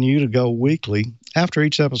inviting you to go weekly after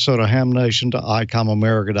each episode of Ham Nation to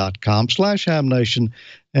ICOMAmerica.com/HamNation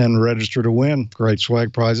and register to win great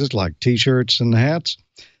swag prizes like T-shirts and hats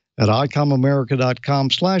at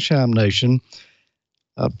ICOMAmerica.com/HamNation.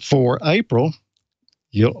 For April,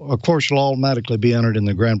 you'll automatically be entered in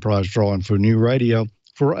the grand prize drawing for new radio.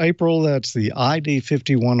 For April, that's the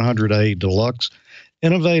ID5100A Deluxe,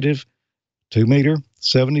 innovative 2-meter,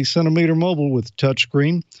 70 centimeter mobile with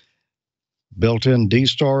touchscreen, built-in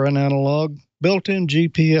D-Star and analog, built-in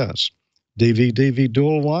GPS, DV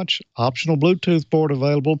dual watch, optional Bluetooth port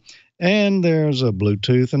available, and there's a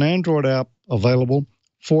Bluetooth and Android app available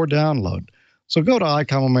for download. So go to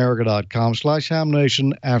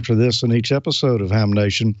ICOMAmerica.com/HamNation after this and each episode of Ham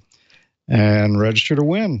Nation and register to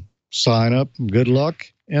win. Sign up. Good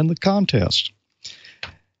luck in the contest.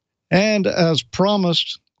 And as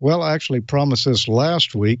promised, well, I actually promised this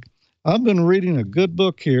last week, I've been reading a good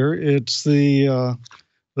book here. It's the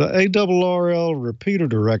ARRL Repeater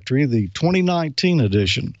Directory, the 2019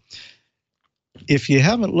 edition. If you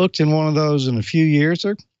haven't looked in one of those in a few years,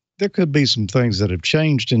 there could be some things that have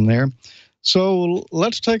changed in there. So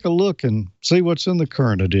let's take a look and see what's in the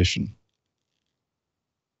current edition.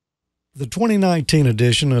 The 2019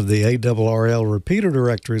 edition of the ARRL Repeater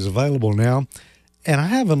Directory is available now, and I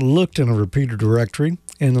haven't looked in a repeater directory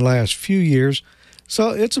in the last few years, so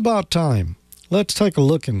it's about time. Let's take a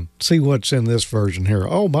look and see what's in this version here.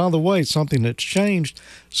 Oh, by the way, something that's changed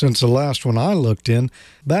since the last one I looked in.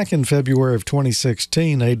 Back in February of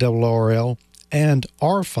 2016, ARRL and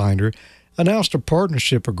RFinder announced a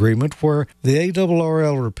partnership agreement where the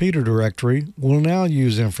ARRL Repeater Directory will now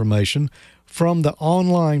use information from the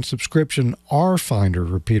online subscription RFinder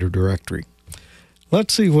Repeater Directory.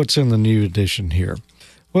 Let's see what's in the new edition here.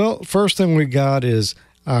 Well, first thing we got is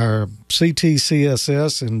our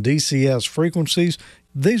CT-CSS and DCS frequencies.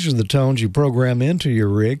 These are the tones you program into your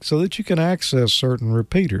rig so that you can access certain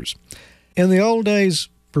repeaters. In the old days,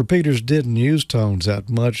 repeaters didn't use tones that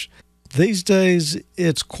much. These days,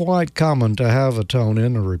 it's quite common to have a tone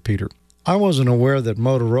in a repeater. I wasn't aware that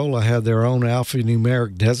Motorola had their own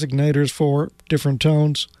alphanumeric designators for different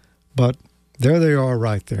tones, but there they are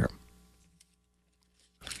right there.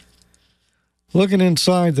 Looking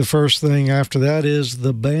inside, the first thing after that is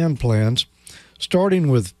the band plans, starting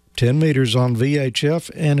with 10 meters on VHF,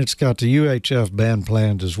 and it's got the UHF band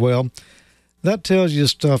plans as well. That tells you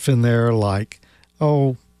stuff in there like,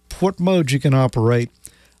 what modes you can operate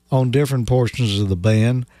on different portions of the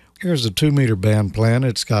band. Here's a 2-meter band plan.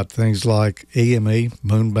 It's got things like EME,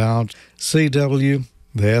 moonbound, CW,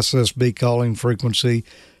 the SSB calling frequency,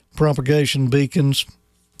 propagation beacons,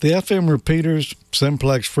 the FM repeaters,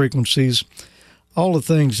 simplex frequencies, all the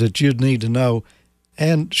things that you'd need to know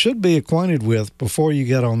and should be acquainted with before you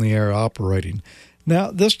get on the air operating.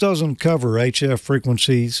 Now, this doesn't cover HF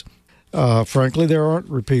frequencies. Frankly, there aren't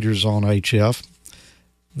repeaters on HF.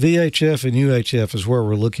 VHF and UHF is where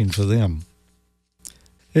we're looking for them.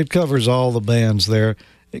 It covers all the bands there.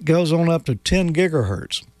 It goes on up to 10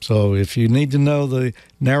 gigahertz. So if you need to know the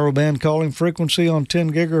narrowband calling frequency on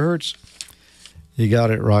 10 gigahertz, you got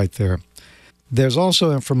it right there. There's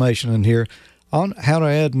also information in here on how to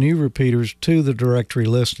add new repeaters to the directory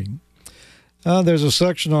listing. There's a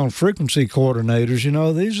section on frequency coordinators. You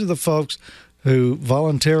know, these are the folks who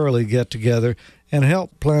voluntarily get together and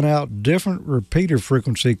help plan out different repeater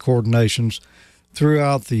frequency coordinations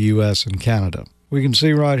throughout the U.S. and Canada. We can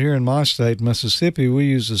see right here in my state, Mississippi, we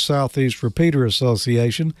use the Southeast Repeater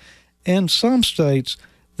Association. In some states,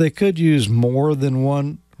 they could use more than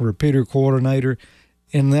one repeater coordinator.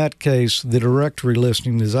 In that case, the directory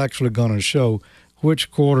listing is actually going to show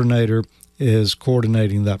which coordinator is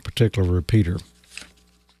coordinating that particular repeater.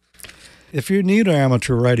 If you're new to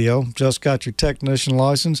amateur radio, just got your technician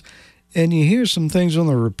license, and you hear some things on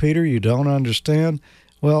the repeater you don't understand,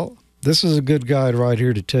 well, this is a good guide right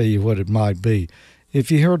here to tell you what it might be.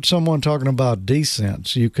 If you heard someone talking about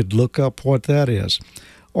descents, you could look up what that is.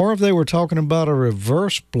 Or if they were talking about a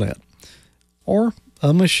reverse split or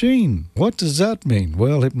a machine, what does that mean?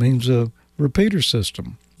 Well, it means a repeater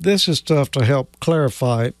system. This is stuff to help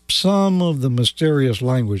clarify some of the mysterious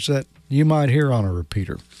language that you might hear on a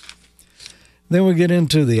repeater. Then we get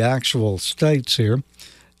into the actual states here.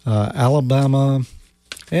 Alabama,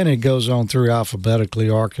 and it goes on through alphabetically,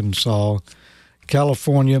 Arkansas,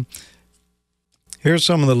 California. Here's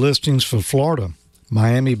some of the listings for Florida.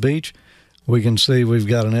 Miami Beach, we can see we've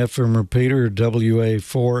got an FM repeater,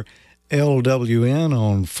 WA4LWN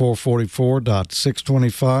on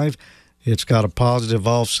 444.625. It's got a positive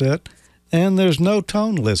offset, and there's no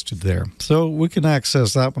tone listed there. So we can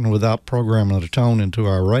access that one without programming the tone into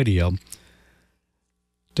our radio.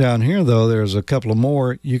 Down here, though, there's a couple of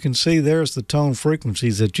more. You can see there's the tone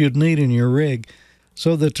frequencies that you'd need in your rig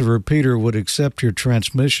so that the repeater would accept your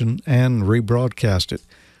transmission and rebroadcast it.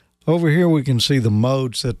 Over here, we can see the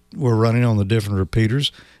modes that we're running on the different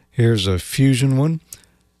repeaters. Here's a fusion one.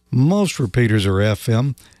 Most repeaters are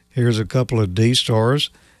FM. Here's a couple of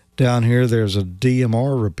D-stars. Down here, there's a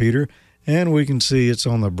DMR repeater, and we can see it's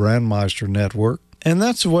on the Brandmeister network. And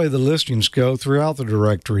that's the way the listings go throughout the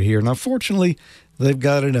directory here. Now, fortunately, they've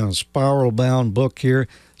got it in a spiral-bound book here,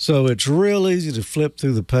 so it's real easy to flip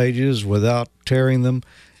through the pages without tearing them.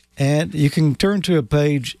 And you can turn to a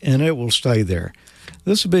page, and it will stay there.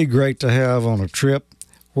 This would be great to have on a trip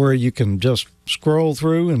where you can just scroll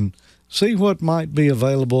through and see what might be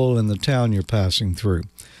available in the town you're passing through.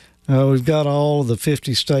 We've got all of the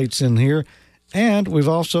 50 states in here, and we've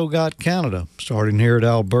also got Canada, starting here at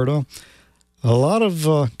Alberta. A lot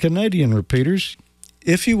of Canadian repeaters.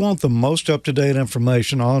 If you want the most up-to-date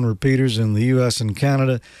information on repeaters in the U.S. and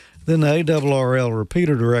Canada, then the ARRL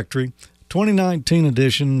Repeater Directory 2019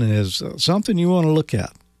 edition is something you want to look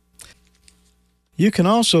at. You can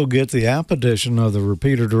also get the app edition of the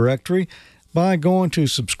Repeater Directory by going to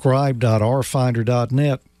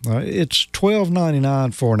subscribe.rfinder.net. It's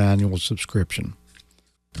 $12.99 for an annual subscription.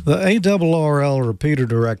 The ARRL Repeater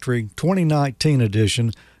Directory 2019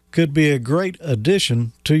 edition could be a great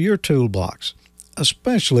addition to your toolbox,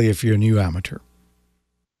 especially if you're a new amateur.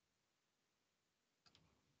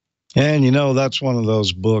 And, you know, that's one of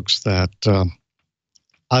those books that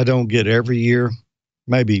I don't get every year,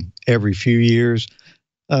 maybe every few years,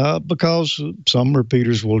 because some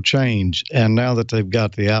repeaters will change. And now that they've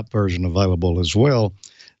got the app version available as well,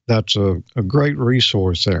 that's a great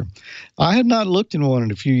resource there. I had not looked in one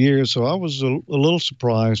in a few years, so I was a little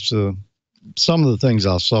surprised to some of the things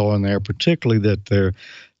I saw in there, particularly that they're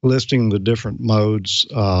listing the different modes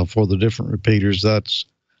for the different repeaters. That's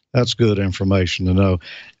good information to know.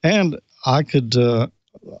 And I could tell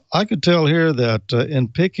here that in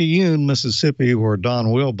Picayune, Mississippi, where Don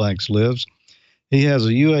Wilbanks lives, he has a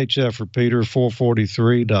UHF repeater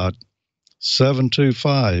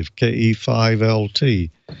 443.725 KE5LT.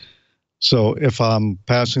 So if I'm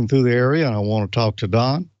passing through the area and I want to talk to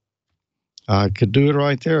Don, could do it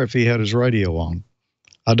right there if he had his radio on.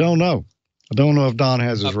 I don't know. I don't know if Don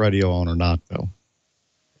has his radio on or not, though.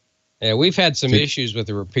 Yeah, we've had some issues with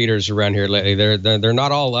the repeaters around here lately. They're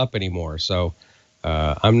not all up anymore, so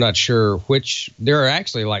I'm not sure which. There are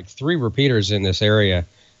actually like 3 repeaters in this area,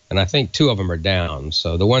 and I think 2 of them are down.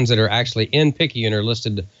 So the ones that are actually in Picayune or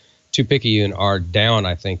listed to Picayune are down,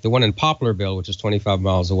 I think. The one in Poplarville, which is 25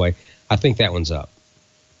 miles away, I think that one's up.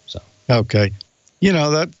 So okay. You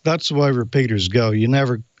know, that's the way repeaters go. You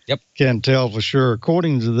never can tell for sure.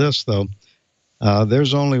 According to this, though,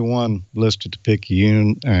 there's only one listed to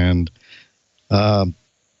Picayune, and,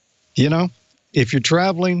 you know, if you're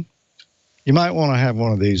traveling, you might want to have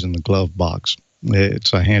one of these in the glove box.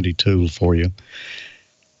 It's a handy tool for you.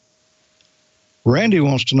 Randy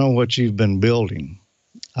wants to know what you've been building.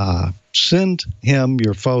 Send him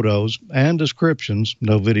your photos and descriptions,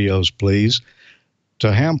 no videos, please, to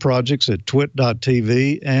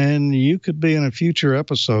hamprojects@twit.tv, and you could be in a future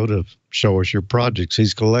episode of Show Us Your Projects.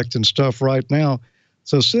 He's collecting stuff right now,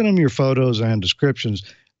 so send him your photos and descriptions.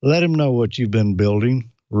 Let him know what you've been building,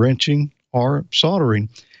 wrenching, or soldering.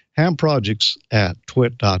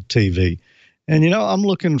 hamprojects@twit.tv. And, you know, I'm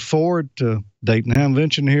looking forward to Dayton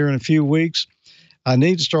Hamvention here in a few weeks. I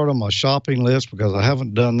need to start on my shopping list because I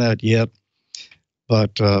haven't done that yet,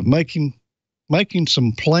 but making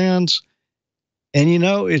some plans. And, you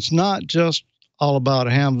know, it's not just all about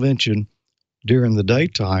Hamvention during the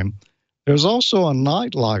daytime. There's also a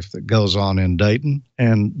nightlife that goes on in Dayton,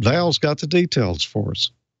 and Val's got the details for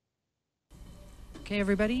us. Okay,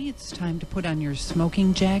 everybody, it's time to put on your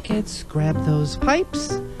smoking jackets, grab those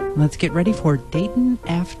pipes, and let's get ready for Dayton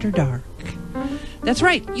After Dark. That's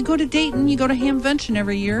right, you go to Dayton, you go to Hamvention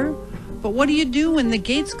every year, but what do you do when the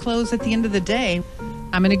gates close at the end of the day?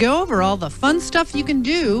 I'm going to go over all the fun stuff you can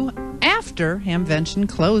do after Hamvention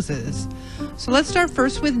closes. So let's start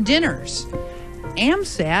first with dinners.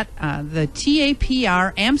 AMSAT, the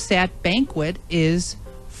TAPR AMSAT banquet is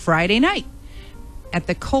Friday night at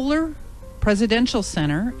the Kohler Presidential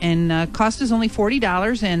Center, and cost is only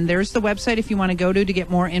 $40, and there's the website if you want to go to get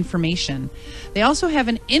more information. They also have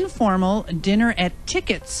an informal dinner at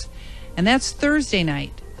Tickets, and that's Thursday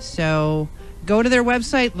night. So go to their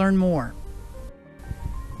website, learn more.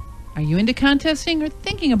 Are you into contesting or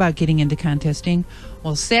thinking about getting into contesting?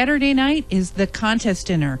 Well, Saturday night is the contest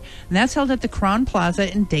dinner, and that's held at the Crown Plaza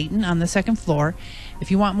in Dayton on the 2nd floor. If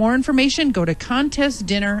you want more information, go to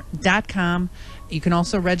contestdinner.com. You can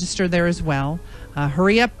also register there as well.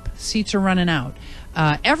 Hurry up, seats are running out.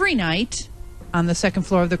 Every night on the 2nd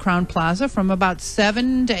floor of the Crown Plaza from about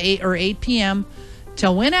 7 to 8 or 8 p.m.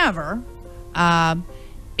 till whenever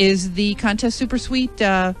is the Contest Super Suite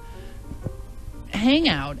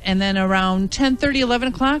hangout. And then around 10:30, 11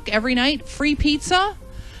 o'clock every night, free pizza.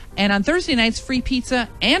 And on Thursday nights, free pizza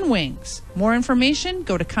and wings. More information,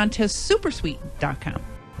 go to contestsupersuite.com.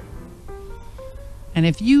 And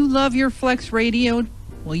if you love your Flex Radio,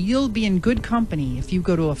 well, you'll be in good company if you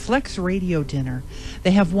go to a Flex Radio dinner.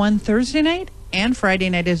 They have one Thursday night and Friday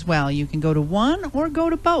night as well. You can go to one or go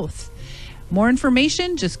to both. More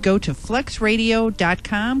information, just go to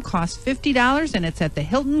flexradio.com. Costs $50, and it's at the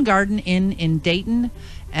Hilton Garden Inn in Dayton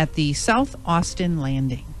at the South Austin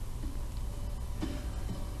Landing.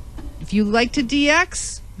 If you like to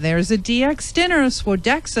DX, there's a DX dinner.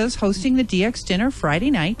 Swodexa's hosting the DX dinner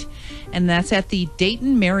Friday night, and that's at the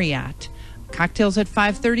Dayton Marriott. Cocktails at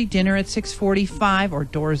 5:30, dinner at 6:45, or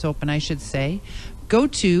doors open, I should say. Go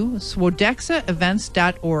to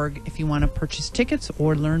swodexaevents.org if you want to purchase tickets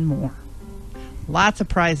or learn more. Lots of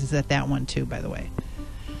prizes at that one, too, by the way.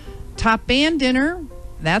 Top Band Dinner,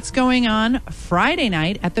 that's going on Friday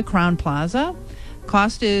night at the Crown Plaza.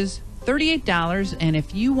 Cost is $38, and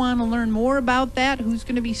if you want to learn more about that, who's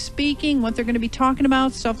going to be speaking, what they're going to be talking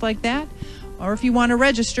about, stuff like that, or if you want to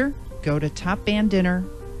register, go to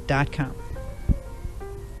topbanddinner.com.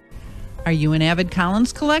 Are you an avid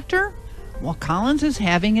Collins collector? Well, Collins is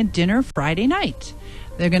having a dinner Friday night.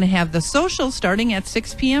 They're going to have the social starting at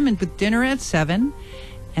 6 p.m. and with dinner at 7,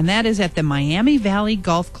 and that is at the Miami Valley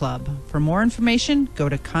Golf Club. For more information, go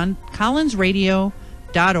to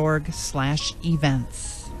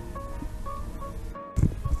collinsradio.org/events.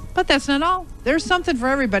 But that's not all. There's something for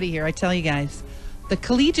everybody here, I tell you guys. The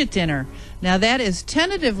collegiate dinner. Now, that is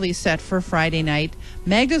tentatively set for Friday night.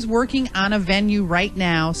 Magda's working on a venue right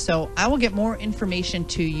now, so I will get more information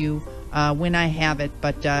to you when I have it.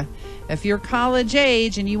 But if you're college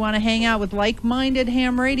age and you want to hang out with like-minded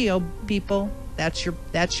ham radio people, that's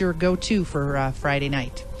your go-to for Friday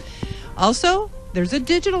night. Also, there's a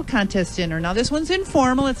digital contest dinner. Now, this one's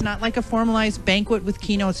informal. It's not like a formalized banquet with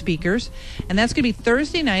keynote speakers. And that's going to be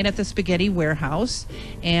Thursday night at the Spaghetti Warehouse.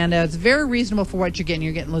 And it's very reasonable for what you're getting.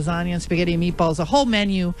 You're getting lasagna and spaghetti and meatballs, a whole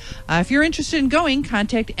menu. If you're interested in going,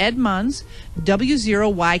 contact Ed Munns,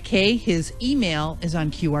 W0YK. His email is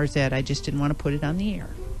on QRZ. I just didn't want to put it on the air.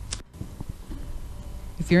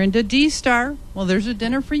 If you're into D-Star, well, there's a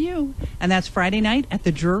dinner for you. And that's Friday night at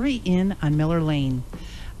the Drury Inn on Miller Lane.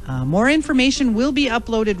 More information will be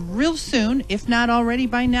uploaded real soon, if not already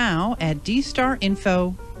by now, at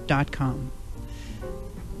dstarinfo.com.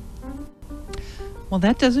 Well,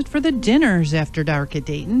 that does it for the dinners after dark at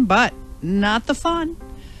Dayton, but not the fun.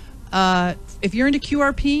 If you're into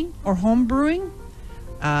QRP or home brewing,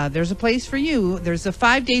 there's a place for you. There's the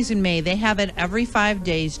 5 days in May. They have it every 5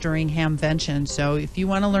 days during Hamvention. So if you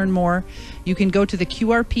want to learn more, you can go to the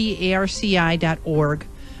QRPARCI.org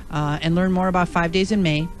and learn more about 5 days in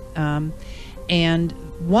May. And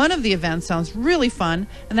one of the events sounds really fun,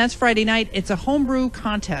 and that's Friday night. It's a homebrew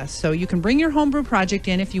contest. So you can bring your homebrew project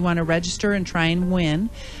in if you want to register and try and win.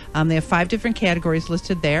 They have 5 different categories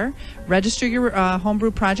listed there. Register your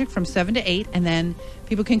homebrew project from 7 to 8, and then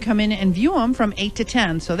people can come in and view them from 8 to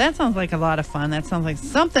 10. So that sounds like a lot of fun. That sounds like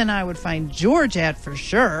something I would find George at for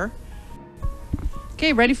sure.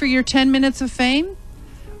 Okay, ready for your 10 minutes of fame?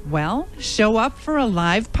 Well, show up for a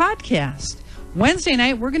live podcast. Wednesday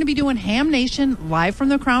night, we're going to be doing Ham Nation live from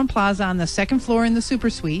the Crown Plaza on the second floor in the Super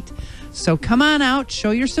Suite. So come on out,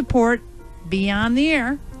 show your support, be on the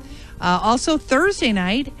air. Also, Thursday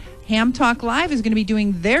night, Ham Talk Live is going to be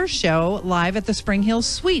doing their show live at the Spring Hill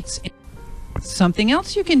Suites. Something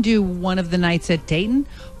else you can do one of the nights at Dayton,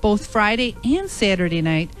 both Friday and Saturday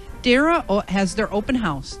night, Dara has their open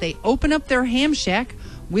house. They open up their ham shack,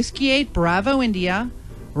 Whiskey 8 Bravo India,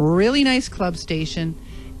 really nice club station.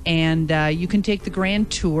 And you can take the grand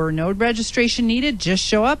tour. No registration needed. Just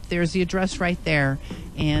show up. There's the address right there.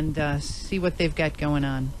 And see what they've got going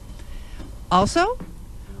on. Also,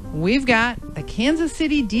 we've got the Kansas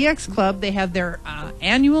City DX Club. They have their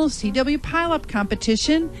annual CW Pileup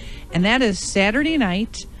competition. And that is Saturday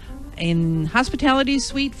night in Hospitality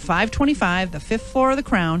Suite 525, the 5th floor of the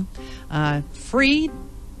Crown. Free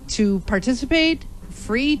to participate.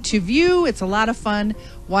 Free to view. It's a lot of fun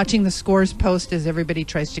watching the scores post as everybody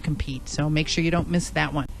tries to compete. So make sure you don't miss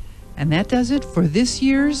that one. And that does it for this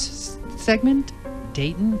year's segment,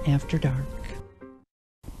 Dayton After Dark.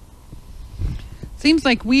 Seems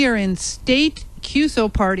like we are in state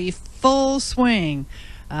QSO party full swing.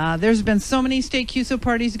 There's been so many state QSO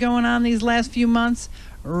parties going on these last few months.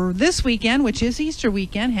 This weekend, which is Easter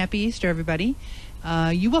weekend, happy Easter everybody,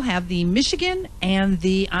 you will have the Michigan and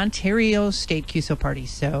the Ontario State QSO party.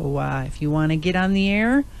 So if you want to get on the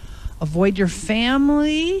air, avoid your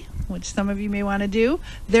family, which some of you may want to do,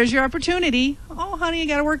 there's your opportunity. Oh, honey, you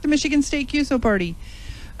got to work the Michigan State QSO party.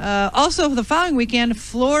 Also, the following weekend,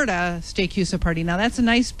 Florida State QSO party. Now, that's a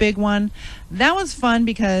nice big one. That was fun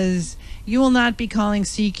because you will not be calling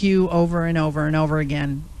CQ over and over and over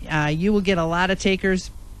again. You will get a lot of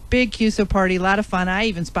takers. Big QSO party, a lot of fun. I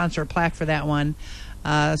even sponsor a plaque for that one.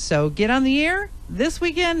 So get on the air this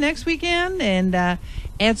weekend, next weekend, and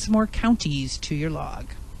add some more counties to your log.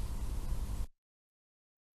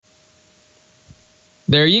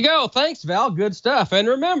 There you go. Thanks, Val. Good stuff. And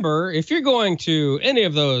remember, if you're going to any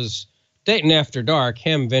of those Dayton After Dark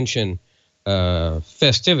Hamvention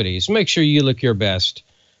festivities, make sure you look your best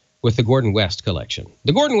with the Gordon West collection.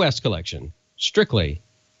 The Gordon West collection, strictly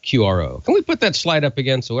QRO. Can we put that slide up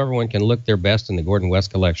again so everyone can look their best in the Gordon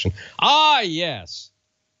West collection? Ah, yes.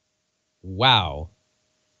 Wow.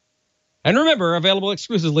 And remember, available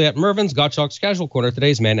exclusively at Mervyn's, Gottschalk's Casual Corner,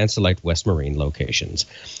 Today's Man, and select West Marine locations.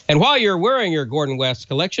 And while you're wearing your Gordon West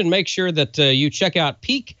collection, make sure that you check out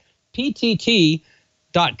peakptt.com,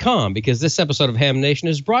 because this episode of Ham Nation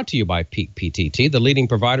is brought to you by Peak PTT, the leading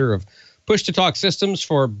provider of push-to-talk systems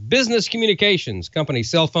for business communications. Company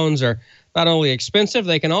cell phones are not only expensive,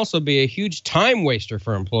 they can also be a huge time waster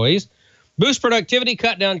for employees. Boost productivity,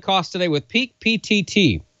 cut down costs today with Peak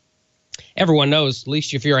PTT. Everyone knows, at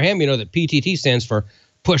least if you're a ham, you know that PTT stands for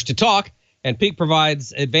push-to-talk, and Peak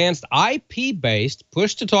provides advanced IP-based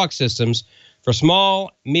push-to-talk systems for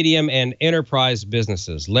small, medium, and enterprise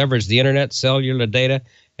businesses. Leverage the internet, cellular data,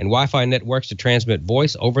 and Wi-Fi networks to transmit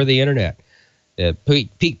voice over the internet. Peak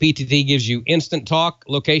PTT gives you instant talk,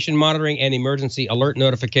 location monitoring, and emergency alert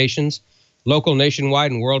notifications, local,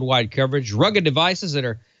 nationwide, and worldwide coverage, rugged devices that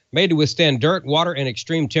are made to withstand dirt, water, and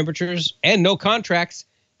extreme temperatures, and no contracts,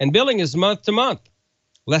 and billing is month to month.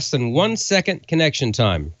 Less than 1 second connection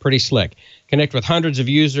time. Pretty slick. Connect with hundreds of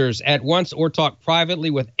users at once or talk privately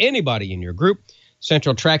with anybody in your group.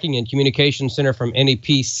 Central Tracking and Communication Center from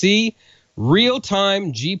NEPC,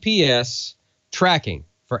 real-time GPS tracking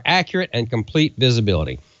for accurate and complete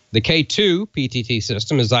visibility. The K2 PTT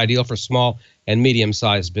system is ideal for small and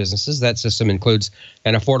medium-sized businesses. That system includes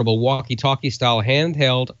an affordable walkie-talkie style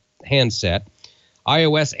handheld handset,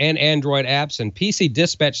 iOS and Android apps, and PC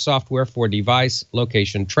dispatch software for device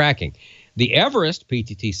location tracking. The Everest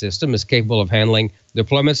PTT system is capable of handling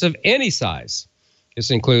deployments of any size.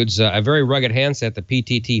 This includes a very rugged handset, the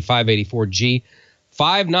PTT 584G,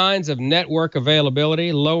 5 nines of network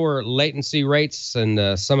availability, lower latency rates,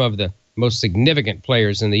 and some of the most significant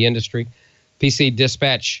players in the industry. PC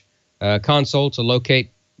dispatch console to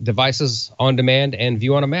locate devices on demand and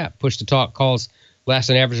view on a map. Push-to-talk calls last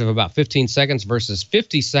an average of about 15 seconds versus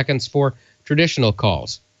 50 seconds for traditional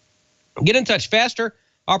calls. Get in touch faster,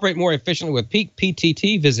 operate more efficiently with Peak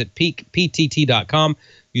PTT. Visit peakptt.com.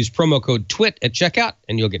 Use promo code TWIT at checkout,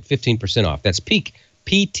 and you'll get 15% off. That's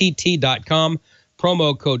peakptt.com.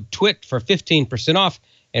 Promo code TWIT for 15% off.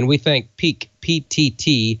 And we thank Peak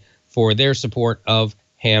PTT for their support of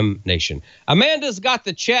Ham Nation. Amanda's got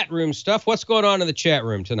the chat room stuff. What's going on in the chat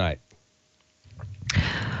room tonight?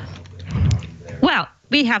 Well,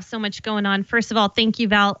 we have so much going on. First of all, thank you,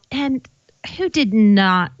 Val. And who did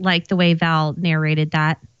not like the way Val narrated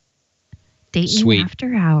that? Dayton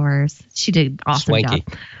After Hours. She did an awesome swanky.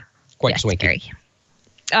 Job. Quite swanky. Very.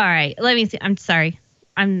 All right. Let me see. I'm sorry.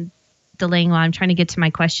 I'm delaying while I'm trying to get to my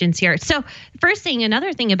questions here. So first thing,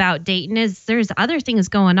 another thing about Dayton is there's other things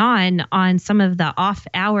going on some of the off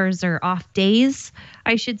hours or off days,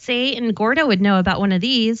 I should say. And Gordo would know about one of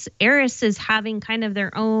these. ARRL is having kind of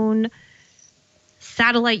their own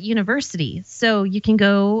satellite university. So you can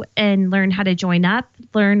go and learn how to join up,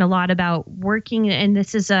 learn a lot about working. And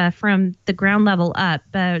this is from the ground level up.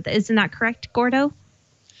 Isn't that correct, Gordo?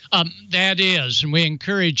 That is, and we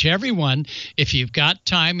encourage everyone, if you've got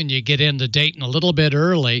time and you get into Dayton a little bit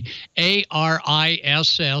early, arriss.org,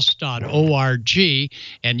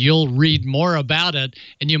 and you'll read more about it.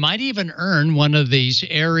 And you might even earn one of these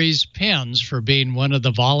Aries pins for being one of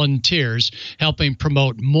the volunteers helping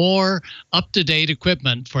promote more up-to-date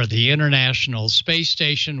equipment for the International Space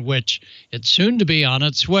Station, which it's soon to be on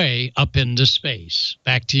its way up into space.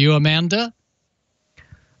 Back to you, Amanda.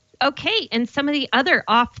 Okay, and some of the other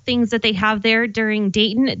off things that they have there during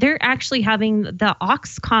Dayton, they're actually having the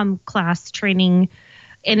Oxcom class training,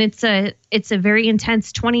 and it's a very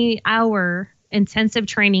intense 20-hour intensive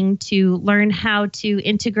training to learn how to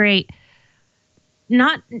integrate,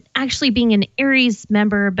 not actually being an Aries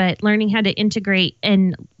member, but learning how to integrate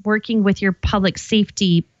and working with your public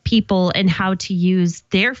safety people and how to use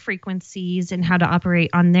their frequencies and how to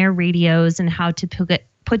operate on their radios and how to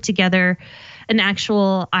put together an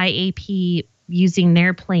actual IAP using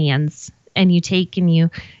their plans. And you take and you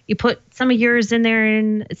put some of yours in there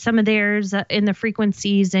and some of theirs in the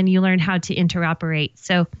frequencies, and you learn how to interoperate.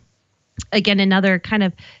 So again, another kind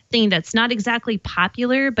of thing that's not exactly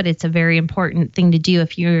popular, but it's a very important thing to do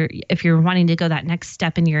if you're wanting to go that next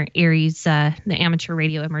step in your Aries, the amateur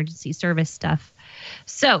radio emergency service stuff.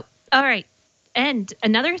 So, all right. And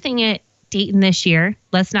another thing at Dayton this year,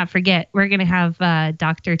 let's not forget, we're going to have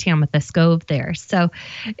Dr. Tamitha Skov there. So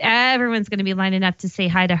everyone's going to be lining up to say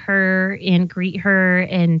hi to her and greet her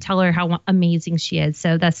and tell her how amazing she is.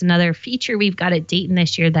 So that's another feature we've got at Dayton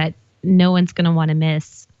this year that no one's going to want to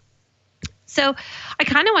miss. So I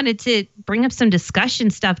kind of wanted to bring up some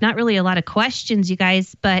discussion stuff, not really a lot of questions, you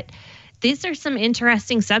guys, but these are some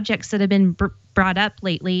interesting subjects that have been brought up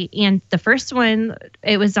lately. And the first one,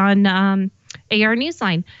 it was on ARRL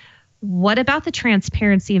Newsline. What about the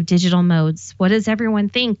transparency of digital modes? What does everyone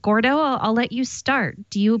think? Gordo, I'll let you start.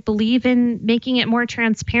 Do you believe in making it more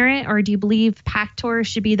transparent, or do you believe PACTOR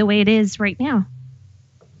should be the way it is right now?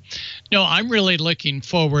 No, I'm really looking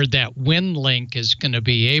forward that WinLink is going to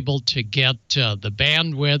be able to get the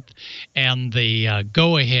bandwidth and the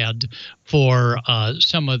go-ahead for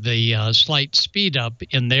some of the slight speed up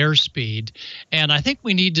in their speed. And I think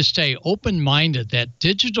we need to stay open-minded that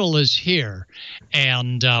digital is here.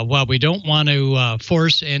 And while we don't want to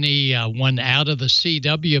force anyone out of the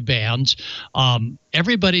CW bands,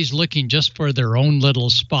 everybody's looking just for their own little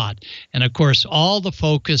spot. And of course, all the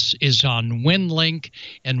focus is on WinLink,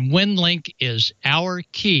 and WinLink is our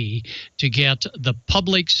key to get the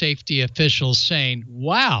public safety officials saying,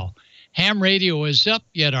 wow, ham radio is up,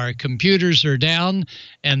 yet our computers are down,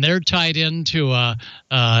 and they're tied into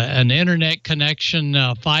an internet connection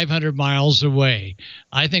 500 miles away.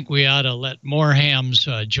 I think we ought to let more hams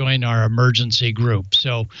join our emergency group.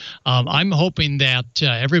 So I'm hoping that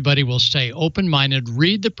everybody will stay open-minded,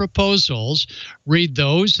 read the proposals, read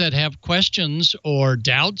those that have questions or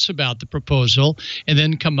doubts about the proposal, and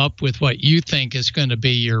then come up with what you think is going to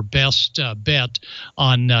be your best bet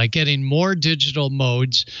on getting more digital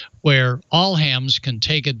modes where all hams can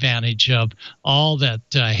take advantage of all that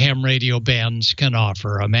ham radio bands can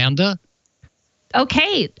offer. Amanda?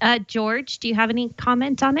 Okay. George, do you have any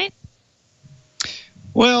comment on it?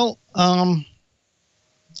 Well,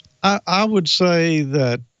 I would say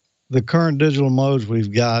that the current digital modes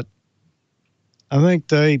we've got, I think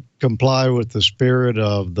they comply with the spirit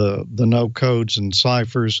of the no codes and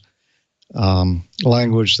ciphers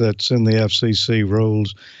language that's in the FCC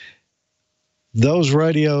rules. Those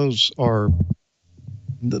radios are,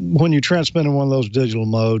 when you transmit in one of those digital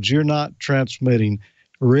modes, you're not transmitting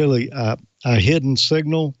really a hidden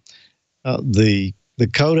signal. The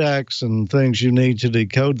codecs and things you need to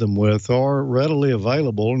decode them with are readily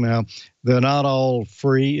available. Now, they're not all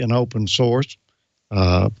free and open source,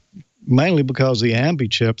 mainly because the Ambi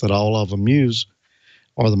chip that all of them use,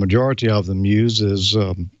 or the majority of them use, is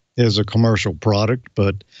a commercial product.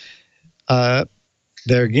 But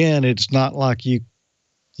there again, it's not like you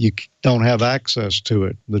don't have access to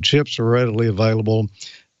it. The chips are readily available.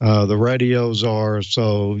 The radios are,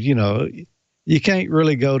 so, you can't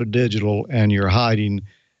really go to digital and you're hiding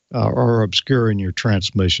or obscuring your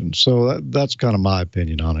transmission. So that's kind of my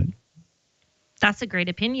opinion on it. That's a great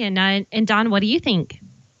opinion. And Don, what do you think?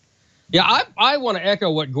 Yeah, I want to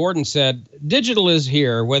echo what Gordon said. Digital is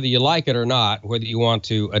here, whether you like it or not, whether you want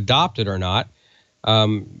to adopt it or not.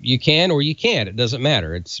 You can or you can't. It doesn't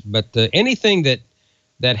matter. But anything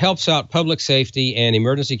that helps out public safety and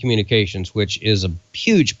emergency communications, which is a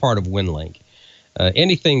huge part of WinLink.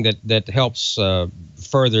 Anything that helps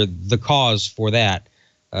further the cause for that,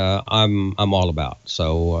 I'm all about.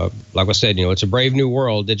 So, like I said, it's a brave new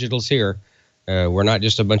world. Digital's here. We're not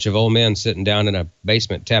just a bunch of old men sitting down in a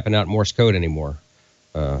basement tapping out Morse code anymore.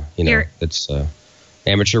 It's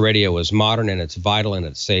amateur radio is modern and it's vital and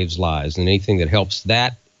it saves lives. And anything that helps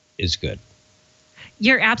that is good.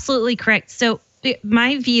 You're absolutely correct. So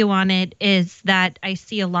my view on it is that I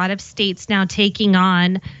see a lot of states now taking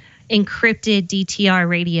on encrypted DTR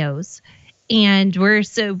radios, and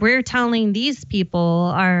we're telling these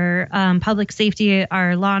people, our public safety,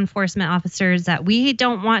 our law enforcement officers, that we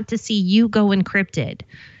don't want to see you go encrypted.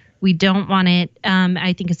 We don't want it.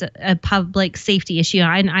 I think it's a public safety issue,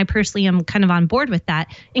 and I personally am kind of on board with that.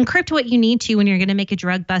 Encrypt what you need to when you're going to make a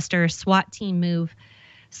drug buster or SWAT team move.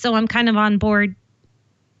 So I'm kind of on board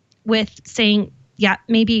with saying, yeah,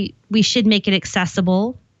 maybe we should make it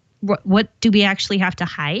accessible. What do we actually have to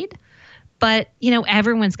hide? But,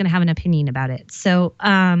 everyone's going to have an opinion about it. So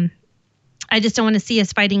I just don't want to see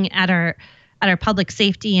us fighting at our public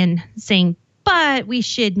safety and saying, but we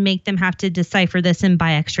should make them have to decipher this and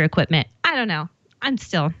buy extra equipment. I don't know. I'm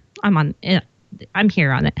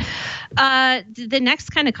here on it. The next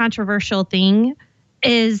kind of controversial thing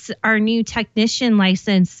is our new technician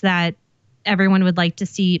license that everyone would like to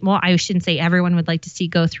see. Well, I shouldn't say everyone would like to see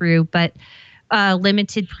go through, but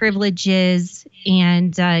limited privileges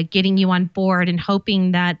and getting you on board and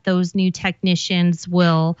hoping that those new technicians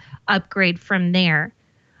will upgrade from there.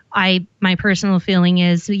 My personal feeling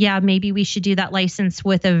is, yeah, maybe we should do that license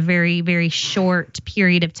with a very, very short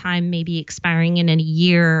period of time, maybe expiring in a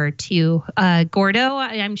year or two. Gordo,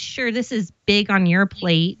 I'm sure this is big on your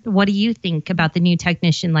plate. What do you think about the new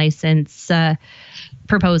technician license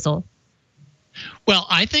proposal? Well,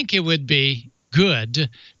 I think it would be good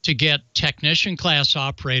to get technician class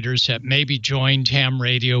operators that maybe joined ham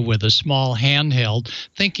radio with a small handheld,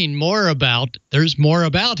 thinking there's more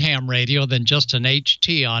about ham radio than just an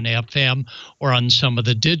HT on FM or on some of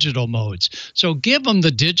the digital modes. So give them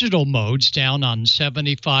the digital modes down on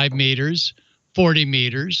 75 meters, 40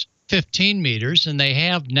 meters, 15 meters, and they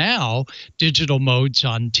have now digital modes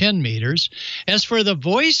on 10 meters. As for the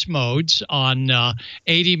voice modes on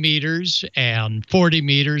 80 meters and 40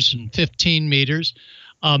 meters and 15 meters,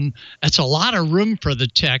 that's a lot of room for the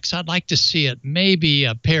techs. I'd like to see it maybe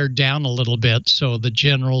pared down a little bit so the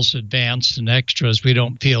generals, advanced, and extras, we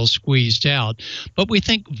don't feel squeezed out. But we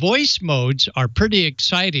think voice modes are pretty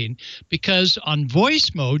exciting because on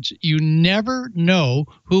voice modes, you never know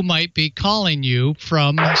who might be calling you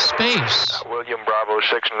from space. William Bravo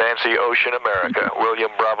 6 Nancy Ocean America.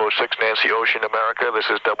 William Bravo 6 Nancy Ocean America. This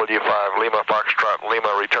is W5 Lima Foxtrot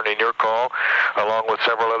Lima returning your call along with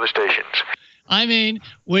several other stations. I mean,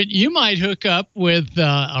 you might hook up with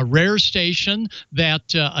a rare station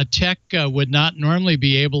that a tech would not normally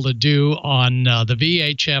be able to do on the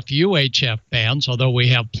VHF, UHF bands, although we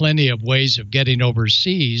have plenty of ways of getting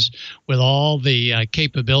overseas with all the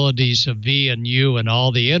capabilities of V and U and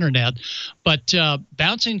all the internet. But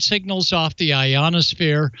bouncing signals off the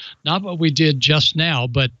ionosphere, not what we did just now,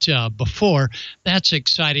 but before, that's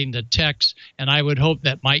exciting to techs, and I would hope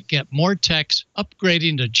that might get more techs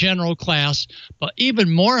upgrading to general class. But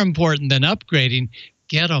even more important than upgrading,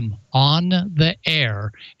 get them on the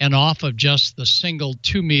air and off of just the single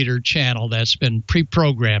 2-meter channel that's been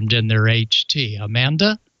pre-programmed in their HT.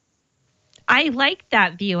 Amanda? I like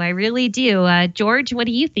that view. I really do. George, what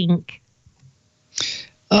do you think?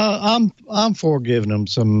 I'm for giving them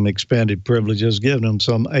some expanded privileges, giving them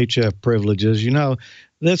some HF privileges. You know,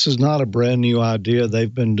 this is not a brand new idea.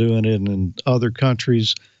 They've been doing it in other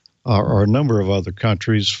countries or a number of other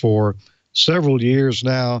countries for several years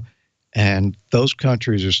now, and those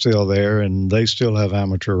countries are still there, and they still have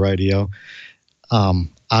amateur radio. I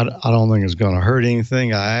don't think it's going to hurt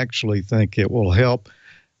anything. I actually think it will help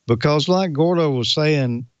because, like Gordo was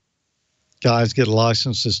saying, guys get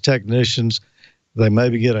licensed as technicians. They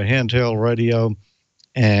maybe get a handheld radio,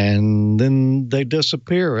 and then they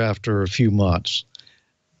disappear after a few months.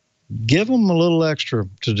 Give them a little extra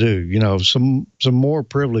to do, you know, some more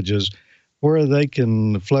privileges where they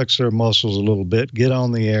can flex their muscles a little bit, get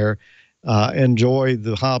on the air, enjoy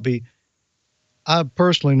the hobby. I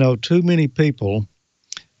personally know too many people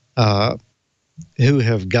who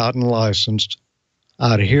have gotten licensed.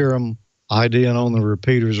 I'd hear them IDing on the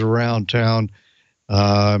repeaters around town,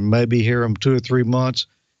 maybe hear them 2 or 3 months,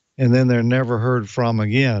 and then they're never heard from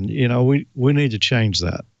again. You know, we need to change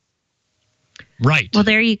that. Right. Well,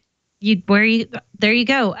 there you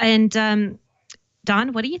go. And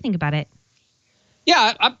Don, what do you think about it?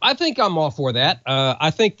 Yeah, I think I'm all for that.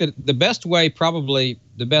 I think that the best way, probably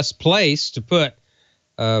the best place to put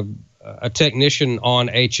a technician on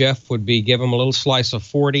HF would be give them a little slice of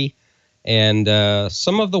 40 and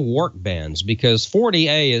some of the work bands, because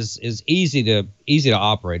 40A is easy to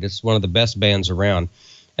operate. It's one of the best bands around.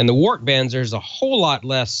 And the work bands, there's a whole lot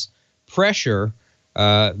less pressure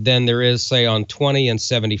than there is, say, on 20 and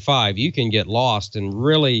 75. You can get lost, and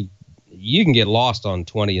really, you can get lost on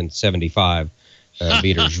 20 and 75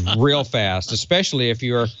 meters real fast, especially if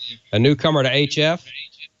you're a newcomer to HF.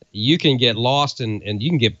 You can get lost and you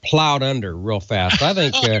can get plowed under real fast. I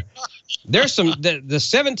think there's some, the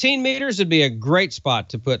 17 meters would be a great spot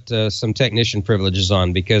to put some technician privileges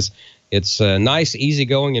on, because it's nice,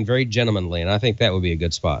 easygoing, and very gentlemanly. And I think that would be a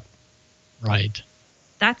good spot. Right.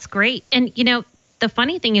 That's great. And, you know, the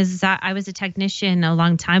funny thing is that I was a technician a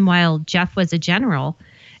long time while Jeff was a general.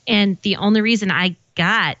 And the only reason I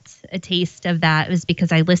got a taste of that was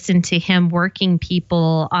because I listened to him working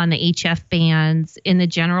people on the HF bands in the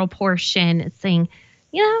general portion, saying,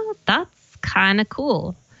 you know, that's kind of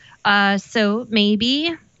cool. So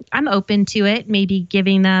maybe I'm open to it, maybe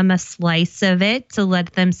giving them a slice of it to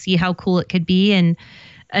let them see how cool it could be, and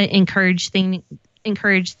encourage them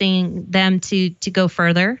to go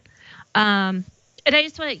further. And I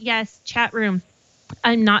just want to, yes, chat room.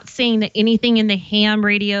 I'm not saying that anything in the ham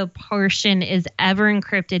radio portion is ever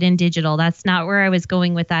encrypted in digital. That's not where I was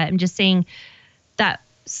going with that. I'm just saying that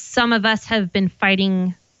some of us have been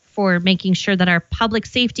fighting for making sure that our public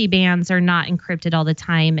safety bands are not encrypted all the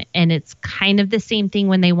time. And it's kind of the same thing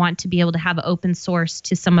when they want to be able to have open source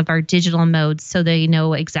to some of our digital modes so they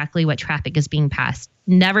know exactly what traffic is being passed.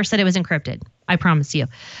 Never said it was encrypted. I promise you.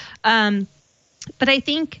 But I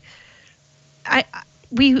think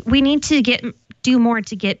we need to do more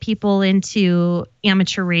to get people into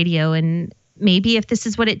amateur radio, and maybe if this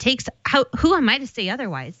is what it takes, who am I to say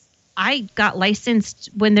otherwise? I got licensed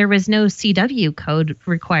when there was no CW code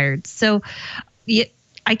required, so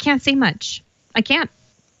I can't say much. I can't.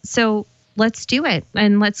 So let's do it,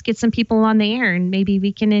 and let's get some people on the air, and maybe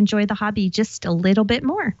we can enjoy the hobby just a little bit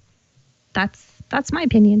more. That's my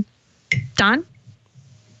opinion. Don?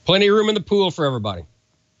 Plenty of room in the pool for everybody.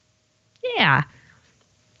 Yeah.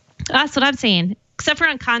 That's what I'm saying. Except for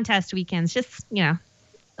on contest weekends, just, you know,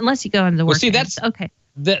 unless you go into the work. Well, see, bands. that's okay.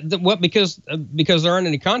 Because there aren't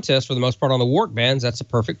any contests for the most part on the work bands. That's a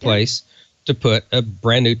perfect place to put a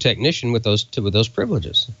brand new technician with those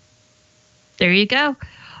privileges. There you go.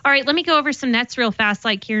 All right, let me go over some nets real fast,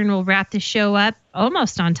 like here, and we'll wrap the show up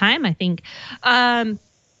almost on time, I think.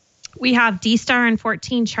 We have D-Star on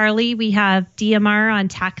 14 Charlie. We have DMR on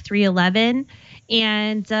TAC 311.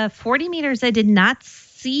 And 40 meters, I did not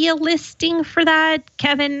see a listing for that.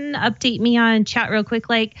 Kevin, update me on chat real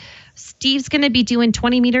quick. Steve's going to be doing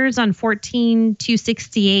 20 meters on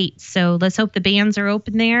 14,268. So let's hope the bands are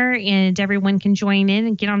open there and everyone can join in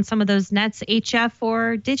and get on some of those nets, HF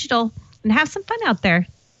or digital, and have some fun out there.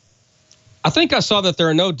 I think I saw that there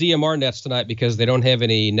are no DMR nets tonight because they don't have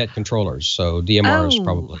any net controllers. So DMR is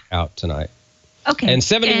probably out tonight. Okay. And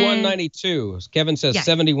 7192, Kevin says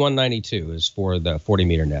 7192 is for the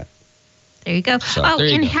 40-meter net. There you go. So,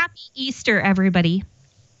 happy Easter, everybody.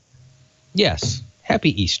 Yes,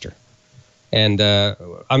 happy Easter. And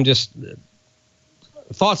I'm just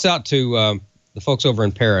thoughts out to the folks over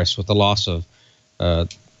in Paris with the loss of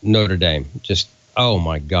Notre Dame. Just, oh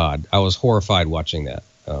my God, I was horrified watching that.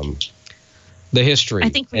 The history. I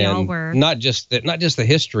think we all were. Not just the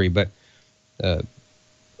history, but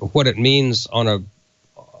what it means on a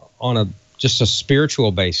just a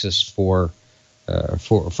spiritual basis for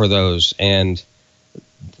those. And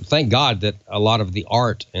thank God that a lot of the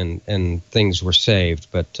art and things were saved,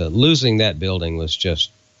 but losing that building was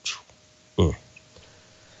just.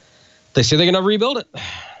 They say they're going to rebuild it.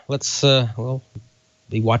 Let's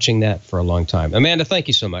be watching that for a long time. Amanda, thank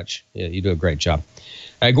you so much. Yeah, you do a great job.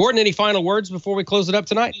 Gordon, any final words before we close it up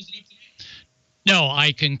tonight? No,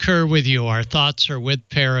 I concur with you. Our thoughts are with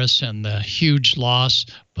Paris and the huge loss,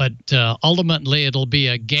 but ultimately it'll be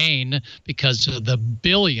a gain because of the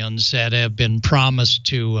billions that have been promised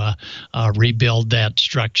to rebuild that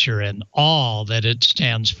structure and all that it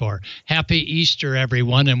stands for. Happy Easter,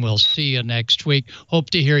 everyone, and we'll see you next week.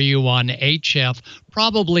 Hope to hear you on HF,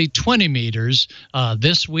 probably 20 meters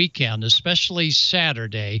this weekend, especially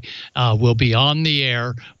Saturday. We'll be on the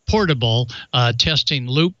air, portable, testing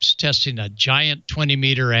loops, testing a giant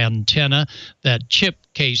 20-meter antenna, that chip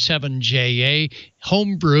K7JA,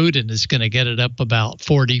 homebrewed, and is going to get it up about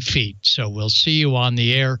 40 feet. So we'll see you on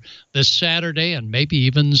the air this Saturday and maybe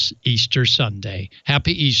even Easter Sunday.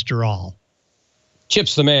 Happy Easter all.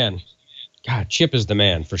 Chip's the man. God, Chip is the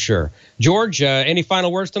man for sure. George, any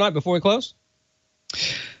final words tonight before we close?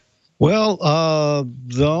 Well,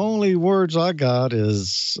 the only words I got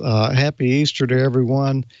is happy Easter to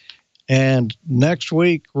everyone. And next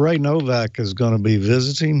week, Ray Novak is going to be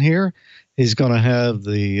visiting here. He's going to have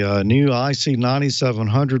the new IC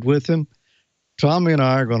 9700 with him. Tommy and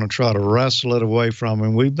I are going to try to wrestle it away from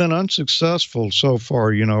him. We've been unsuccessful so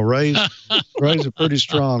far. You know, Ray's a pretty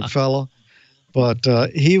strong fella. But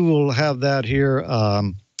he will have that here.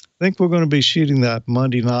 I think we're going to be shooting that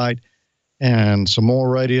Monday night and some more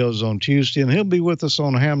radios on Tuesday. And he'll be with us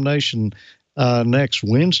on Ham Nation next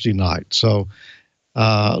Wednesday night. So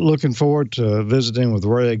looking forward to visiting with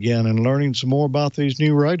Ray again and learning some more about these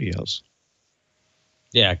new radios.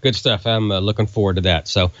 Yeah, good stuff. I'm looking forward to that.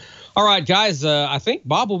 So, all right, guys, I think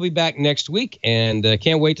Bob will be back next week, and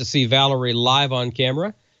can't wait to see Valerie live on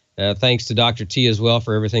camera. Thanks to Dr. T as well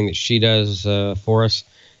for everything that she does for us.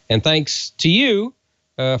 And thanks to you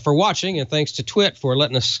for watching, and thanks to Twit for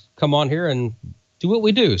letting us come on here and do what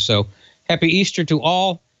we do. So happy Easter to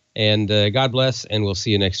all, and God bless, and we'll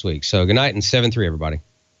see you next week. So good night and 7-3, everybody.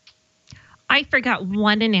 I forgot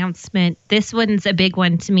one announcement. This one's a big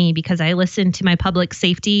one to me because I listen to my public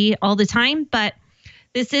safety all the time, but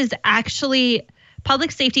this is actually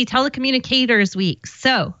Public Safety Telecommunicators Week.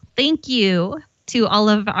 So thank you to all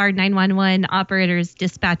of our 911 operators,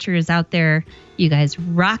 dispatchers out there. You guys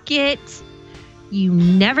rock it. You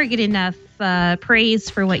never get enough praise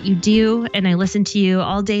for what you do, and I listen to you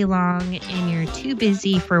all day long, and you're too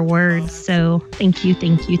busy for words. So thank you,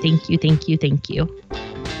 thank you, thank you, thank you, thank you.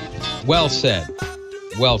 Well said.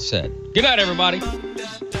 Well said. Good night, everybody.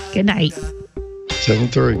 Good night.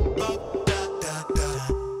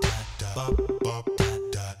 7-3.